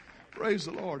 Praise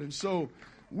the Lord. And so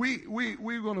we're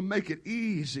going to make it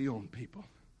easy on people.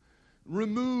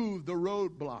 Remove the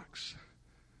roadblocks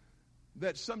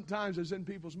that sometimes is in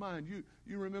people's mind.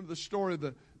 You remember the story of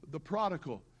the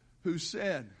prodigal who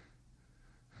said,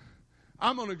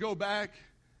 I'm going to go back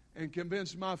and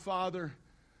convince my father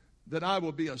that I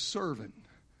will be a servant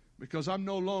because I'm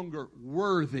no longer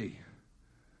worthy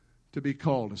to be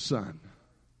called a son.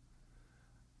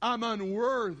 I'm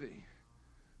unworthy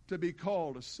to be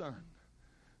called a son.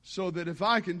 So that if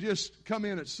I can just come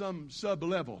in at some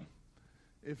sub-level,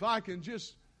 if I can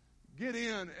just get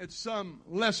in at some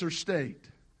lesser state,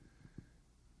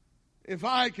 if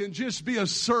I can just be a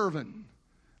servant,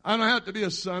 I don't have to be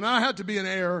a son, I don't have to be an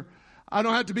heir, I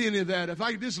don't have to be any of that. If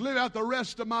I can just live out the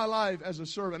rest of my life as a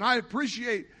servant. I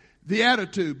appreciate the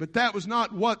attitude, but that was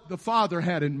not what the Father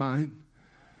had in mind.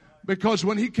 Because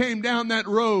when he came down that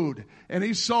road and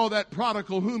he saw that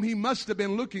prodigal whom he must have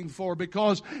been looking for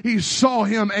because he saw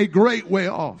him a great way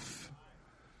off.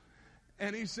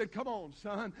 And he said, come on,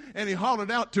 son. And he hollered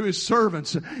out to his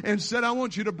servants and said, I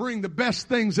want you to bring the best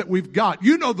things that we've got.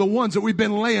 You know, the ones that we've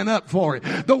been laying up for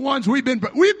it. The ones we've been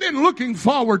looking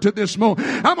forward to this moment.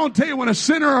 I'm going to tell you, when a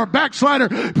sinner or a backslider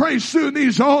prays through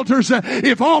these altars,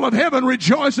 if all of heaven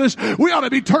rejoices, we ought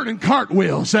to be turning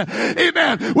cartwheels.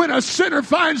 Amen. When a sinner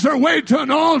finds their way to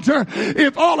an altar,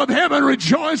 if all of heaven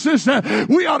rejoices,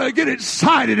 we ought to get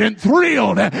excited and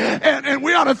thrilled. And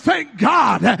we ought to thank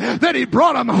God that he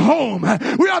brought them home.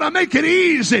 We ought to make it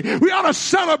easy. We ought to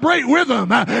celebrate with them.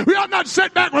 We ought not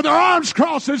sit back with our arms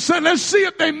crossed and say, let's see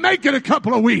if they make it a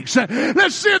couple of weeks.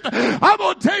 Let's see if I'm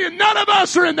going to tell you, none of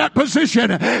us are in that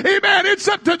position. Amen. It's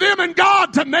up to them and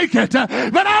God to make it. But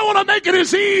I want to make it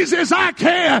as easy as I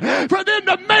can for them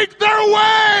to make their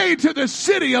way to the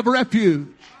city of refuge.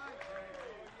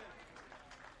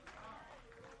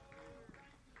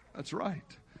 That's right.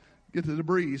 Get the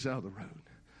debris out of the road.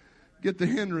 Get the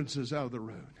hindrances out of the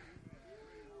road.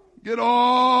 Get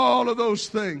all of those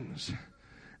things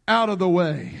out of the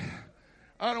way.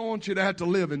 I don't want you to have to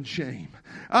live in shame.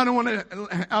 I don't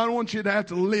want you to have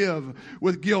to live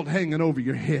with guilt hanging over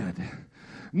your head.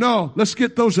 No, let's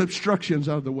get those obstructions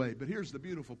out of the way. But here's the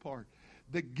beautiful part.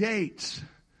 The gates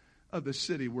of the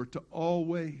city were to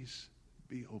always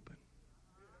be open.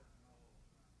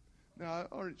 Now, I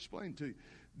already explained to you.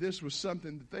 This was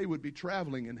something that they would be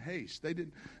traveling in haste.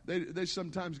 They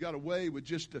sometimes got away with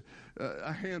just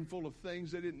a handful of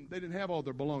things. They didn't have all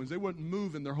their belongings. They weren't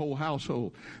moving their whole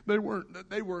household. They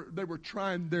were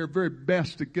trying their very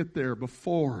best to get there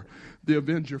before the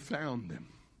avenger found them.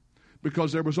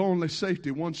 Because there was only safety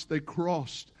once they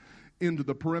crossed into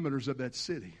the perimeters of that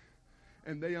city.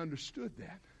 And they understood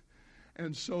that.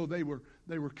 And so they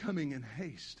were coming in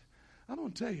haste. I'm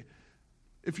going to tell you,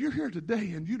 if you're here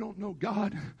today and you don't know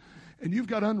God, and you've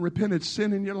got unrepented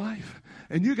sin in your life,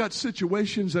 and you got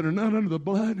situations that are not under the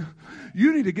blood,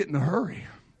 you need to get in a hurry.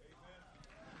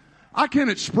 I can't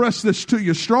express this to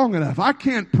you strong enough. I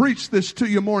can't preach this to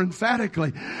you more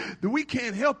emphatically. We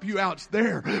can't help you out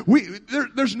there.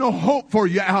 There's no hope for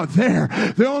you out there.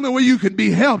 The only way you can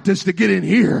be helped is to get in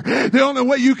here. The only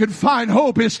way you can find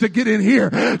hope is to get in here.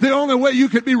 The only way you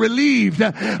can be relieved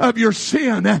of your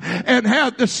sin and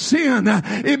have the sin,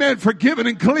 amen, forgiven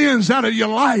and cleansed out of your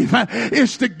life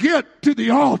is to get to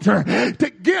the altar, to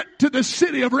get to the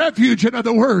city of refuge, in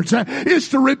other words, is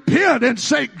to repent and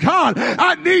say, God,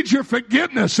 I need your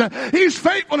forgiveness. He's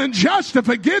faithful and just to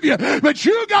forgive you, but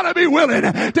you got to be willing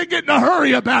to get in a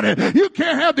hurry about it. You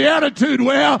can't have the attitude,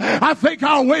 well, I think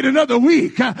I'll wait another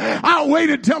week. I'll wait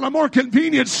until a more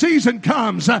convenient season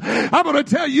comes. I'm going to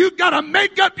tell you, you got to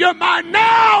make up your mind.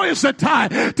 Now is the time.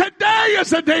 Today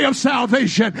is the day of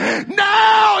salvation.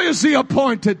 Now is the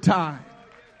appointed time.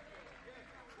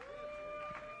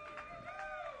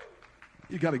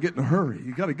 You got to get in a hurry.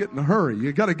 You got to get in a hurry.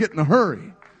 You got to get in a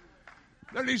hurry.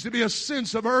 There needs to be a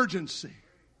sense of urgency.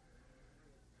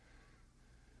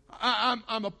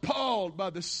 I'm appalled by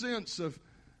the sense of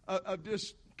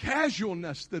this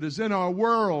casualness that is in our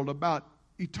world about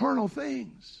eternal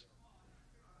things.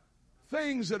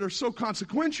 Things that are so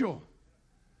consequential.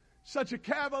 Such a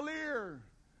cavalier,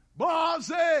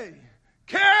 blasé,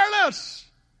 careless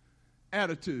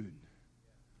attitude.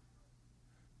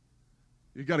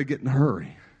 You got to get in a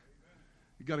hurry.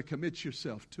 You got to commit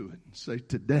yourself to it and say,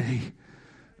 today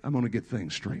I'm going to get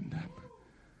things straightened up.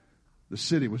 The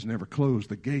city was never closed.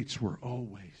 The gates were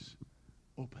always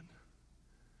open.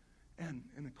 And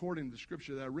according to the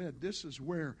scripture that I read, this is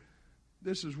where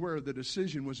the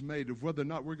decision was made of whether or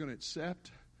not we're going to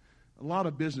accept. A lot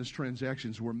of business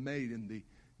transactions were made in the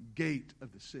gate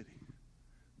of the city.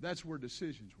 That's where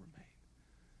decisions were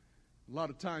made. A lot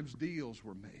of times deals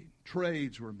were made.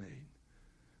 Trades were made.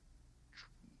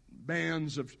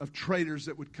 Bands of traders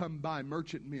that would come by,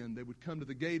 merchant men, they would come to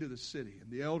the gate of the city, and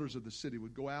the elders of the city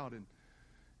would go out and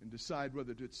decide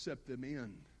whether to accept them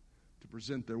in to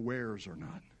present their wares or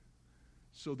not.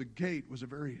 So the gate was a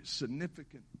very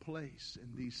significant place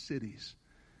in these cities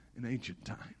in ancient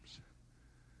times.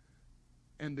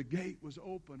 And the gate was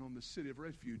open on the city of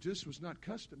refuge. This was not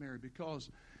customary because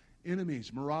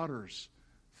enemies, marauders,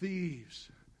 thieves,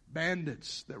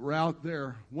 bandits that were out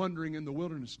there wandering in the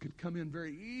wilderness could come in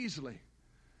very easily.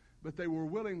 But they were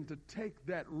willing to take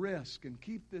that risk and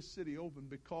keep this city open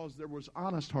because there was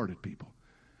honest-hearted people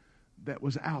that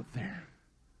was out there.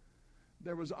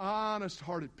 There was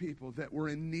honest-hearted people that were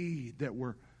in need, that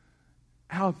were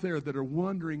out there, that are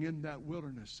wandering in that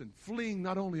wilderness and fleeing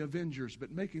not only avengers,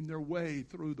 but making their way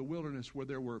through the wilderness where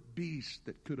there were beasts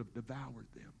that could have devoured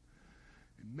them,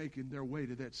 and making their way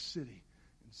to that city.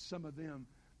 And some of them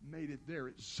made it there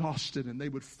exhausted, and they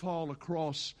would fall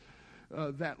across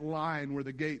that line where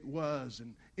the gate was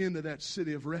and into that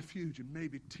city of refuge, and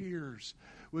maybe tears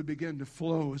would begin to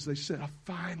flow as they said, I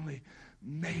finally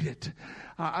made it.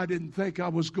 I didn't think I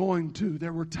was going to.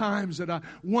 There were times that I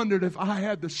wondered if I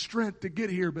had the strength to get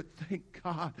here, but thank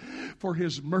God for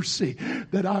His mercy.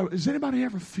 Does anybody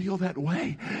ever feel that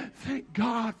way? Thank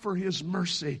God for His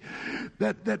mercy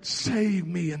that saved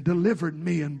me and delivered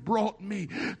me and brought me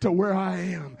to where I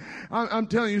am. I'm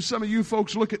telling you, some of you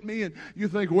folks look at me and you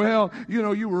think, well, you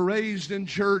know, you were raised in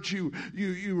church. You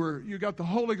got the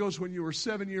Holy Ghost when you were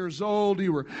 7 years old.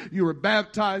 You were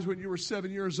baptized when you were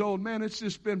 7 years old. Man, it's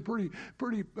just been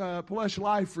pretty plush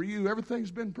life for you.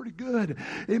 Everything's been pretty good.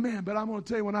 Amen. But I'm going to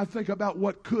tell you, when I think about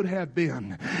what could have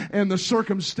been and the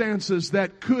circumstances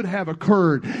that could have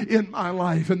occurred in my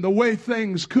life and the way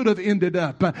things could have ended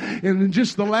up. And in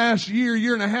just the last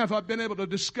year and a half, I've been able to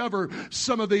discover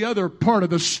some of the other part of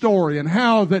the story and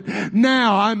how that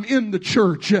now I'm in the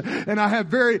church and I have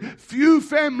very few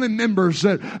family members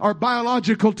that are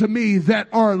biological to me that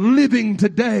are living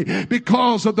today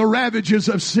because of the ravages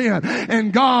of sin.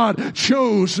 And God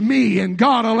chose me, and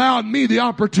God allowed me the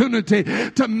opportunity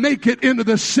to make it into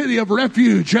the city of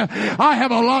refuge. I have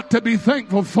a lot to be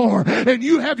thankful for. And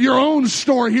you have your own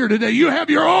story here today. You have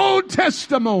your own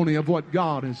testimony of what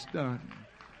God has done.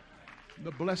 The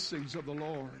blessings of the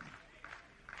Lord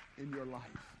in your life.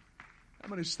 How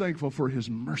many is thankful for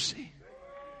His mercy?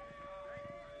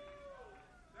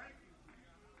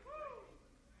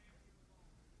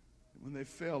 When they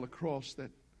fell across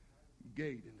that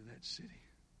gate into that city,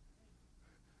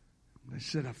 they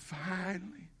said, I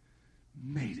finally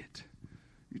made it.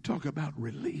 You talk about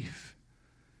relief.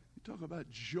 You talk about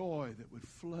joy that would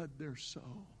flood their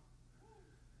soul.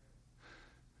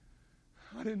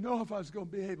 I didn't know if I was going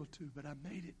to be able to, but I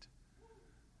made it.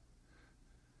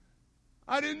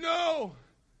 I didn't know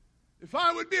if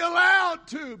I would be allowed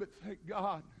to, but thank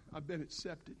God I've been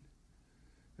accepted.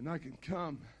 And I can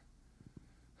come.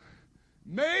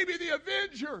 Maybe the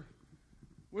avenger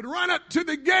would run up to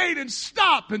the gate and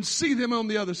stop and see them on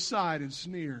the other side and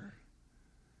sneer.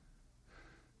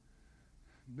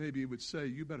 Maybe he would say,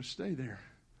 you better stay there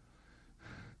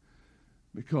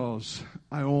because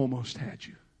I almost had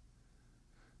you.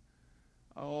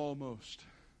 I almost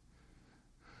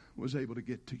was able to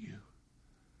get to you.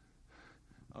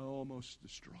 I almost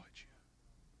destroyed you.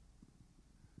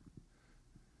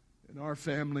 And our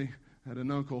family had an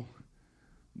uncle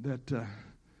that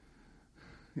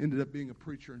ended up being a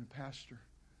preacher and a pastor.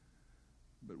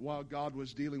 But while God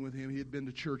was dealing with him, he had been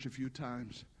to church a few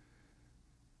times.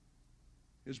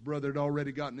 His brother had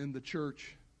already gotten in the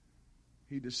church.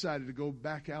 He decided to go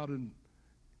back out in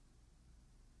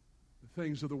the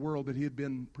things of the world that he had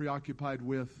been preoccupied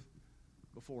with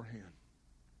beforehand.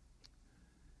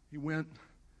 He went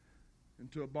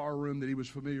into a bar room that he was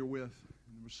familiar with,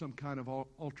 and there was some kind of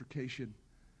altercation.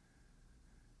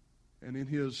 And in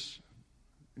his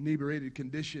inebriated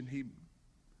condition, he,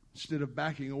 instead of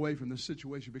backing away from the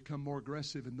situation, become more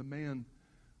aggressive, and the man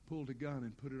pulled a gun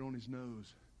and put it on his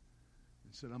nose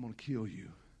and said, I'm going to kill you.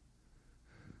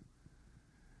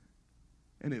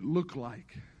 And it looked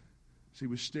like, as he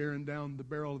was staring down the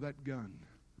barrel of that gun,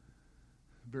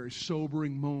 a very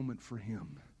sobering moment for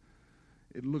him.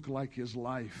 It looked like his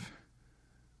life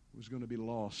was going to be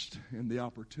lost, and the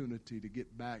opportunity to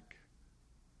get back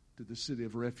to the city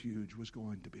of refuge was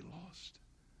going to be lost.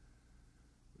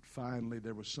 But finally,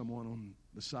 there was someone on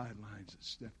the sidelines that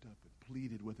stepped up and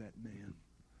pleaded with that man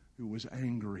who was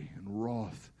angry and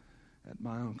wroth at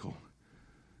my uncle,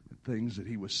 at things that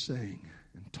he was saying,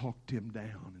 and talked him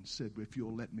down and said, if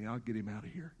you'll let me, I'll get him out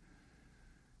of here,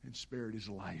 and spared his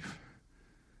life.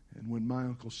 And when my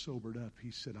uncle sobered up,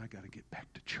 he said, I got to get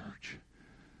back to church.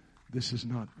 This is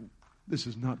not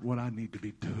what I need to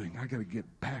be doing. I got to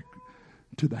get back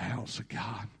to the house of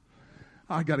God.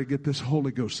 I got to get this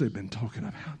Holy Ghost they've been talking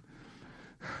about.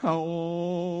 I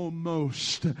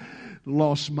almost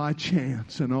lost my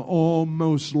chance, and I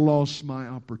almost lost my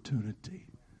opportunity.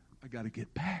 I got to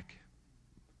get back.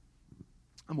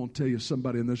 I'm going to tell you,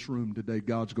 somebody in this room today,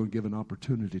 God's going to give an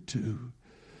opportunity to.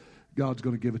 God's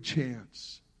going to give a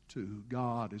chance to.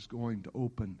 God is going to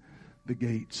open the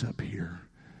gates up here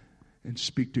and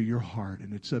speak to your heart.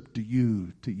 And it's up to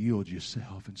you to yield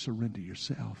yourself and surrender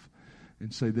yourself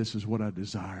and say, this is what I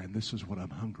desire and this is what I'm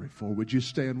hungry for. Would you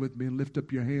stand with me and lift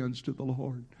up your hands to the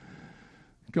Lord?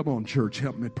 Come on, church,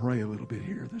 help me pray a little bit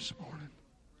here this morning.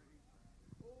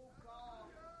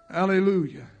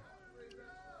 Hallelujah.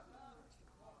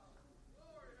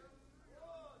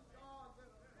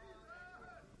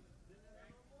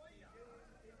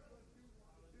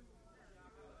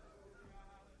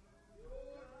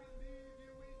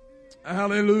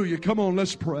 Hallelujah. Come on,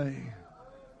 let's pray.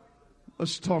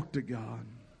 Let's talk to God.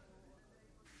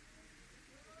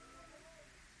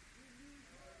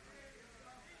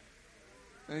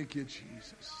 Thank you,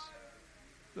 Jesus.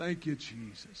 Thank you,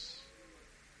 Jesus.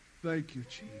 Thank you,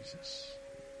 Jesus.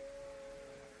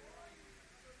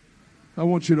 I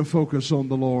want you to focus on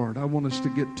the Lord. I want us to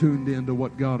get tuned into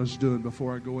what God is doing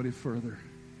before I go any further.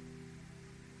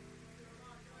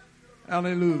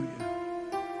 Hallelujah.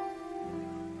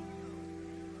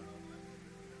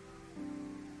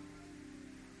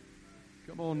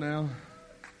 Come on now.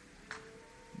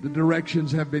 The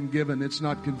directions have been given. It's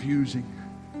not confusing.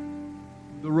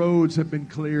 The roads have been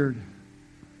cleared.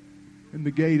 And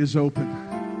the gate is open.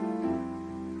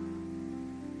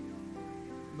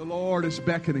 The Lord is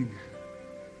beckoning.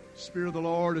 The Spirit of the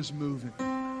Lord is moving.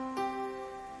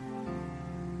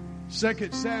 2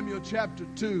 Samuel chapter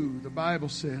 2, the Bible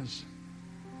says,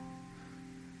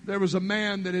 there was a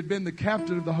man that had been the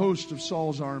captain of the host of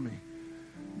Saul's army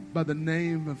by the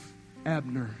name of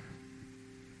Abner.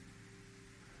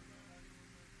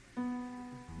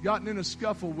 Gotten in a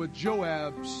scuffle with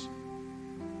Joab's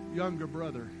younger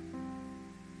brother.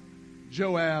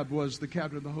 Joab was the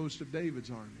captain of the host of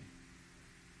David's army.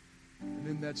 And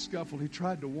in that scuffle, he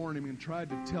tried to warn him and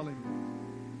tried to tell him,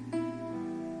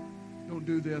 don't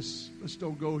do this. Let's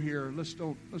don't go here. Let's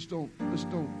don't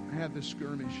have this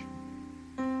skirmish.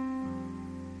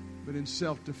 But in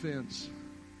self-defense,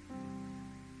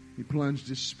 he plunged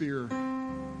his spear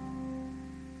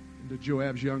into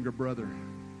Joab's younger brother.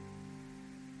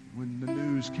 When the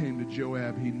news came to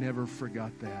Joab, he never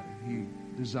forgot that. And he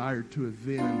desired to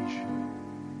avenge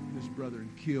his brother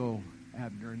and kill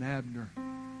Abner. And Abner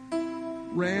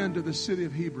ran to the city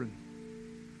of Hebron,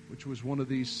 which was one of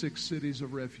these 6 cities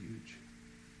of refuge.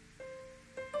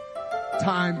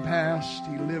 Time passed.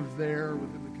 He lived there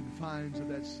within the confines of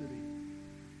that city.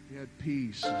 He had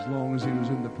peace as long as he was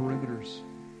in the perimeters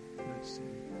of that city.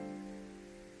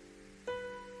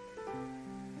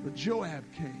 But Joab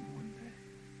came one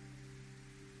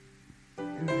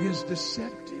day in his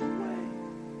deceptive way.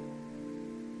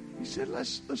 He said,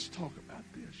 let's talk about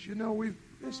this. You know,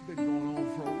 this has been going on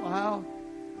for a while.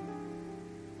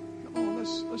 Come on,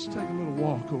 let's take a little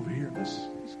walk over here. Let's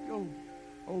go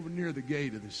over near the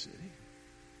gate of the city.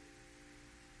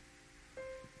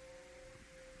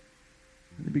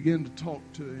 And he began to talk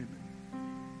to him.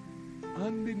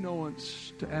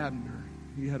 Unbeknownst to Abner,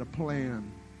 he had a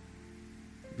plan,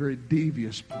 a very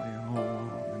devious plan all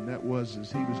along. And that was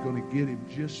he was going to get him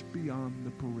just beyond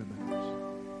the perimeters.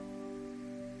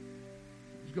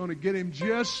 He was going to get him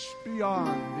just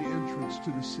beyond the entrance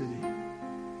to the city.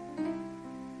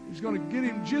 He was going to get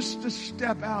him just to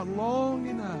step out long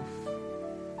enough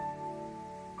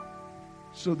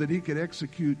so that he could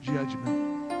execute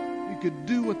judgment. He could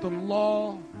do what the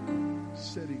law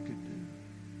said he could do.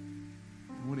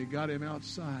 And when he got him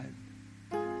outside,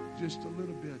 just a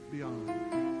little bit beyond,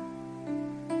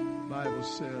 the Bible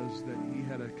says that he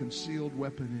had a concealed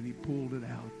weapon and he pulled it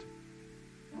out.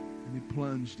 And he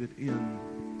plunged it in,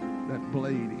 that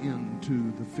blade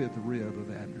into the 5th rib of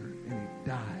Abner. And he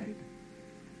died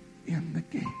in the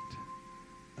gate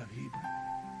of Hebron.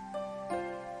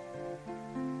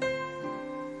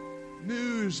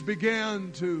 News news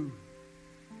began to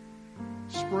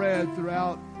spread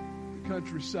throughout the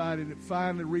countryside, and it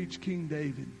finally reached King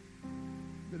David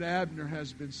that Abner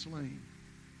has been slain.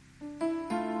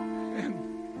 And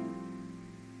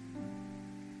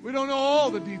we don't know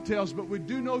all the details, but we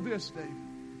do know this, David.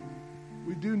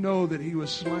 We do know that he was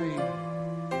slain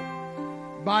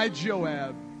by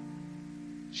Joab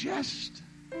just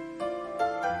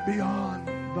beyond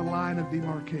the line of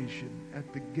demarcation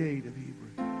at the gate of Hebron.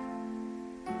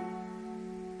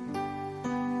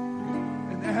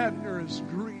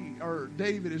 And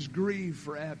David is grieved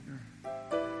for Abner.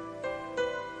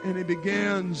 And he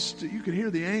begins to, you can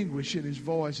hear the anguish in his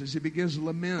voice as he begins to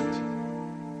lament.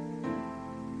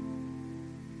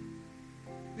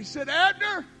 He said,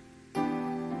 Abner,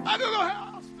 I don't know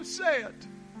how else to say it,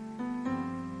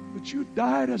 but you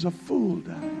died as a fool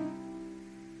died,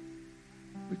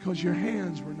 because your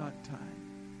hands were not tied.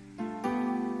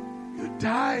 You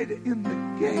died in the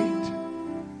gate.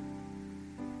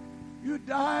 You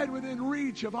died within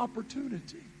reach of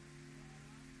opportunity.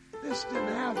 This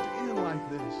didn't have to end like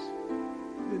this.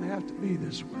 It didn't have to be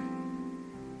this way.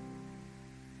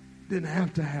 It didn't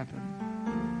have to happen.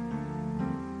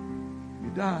 You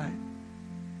died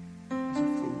as a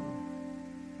fool.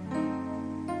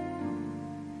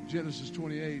 Genesis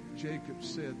 28, Jacob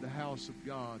said, the house of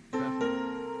God, Bethel,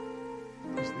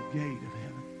 is the gate of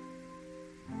heaven.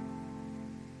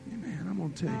 Amen. I'm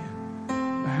going to tell you,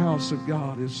 the house of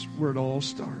God is where it all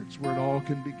starts, where it all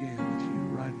can begin with you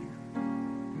right here.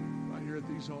 Right here at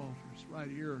these altars, right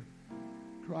here,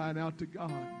 crying out to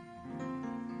God.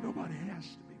 Nobody has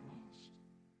to be.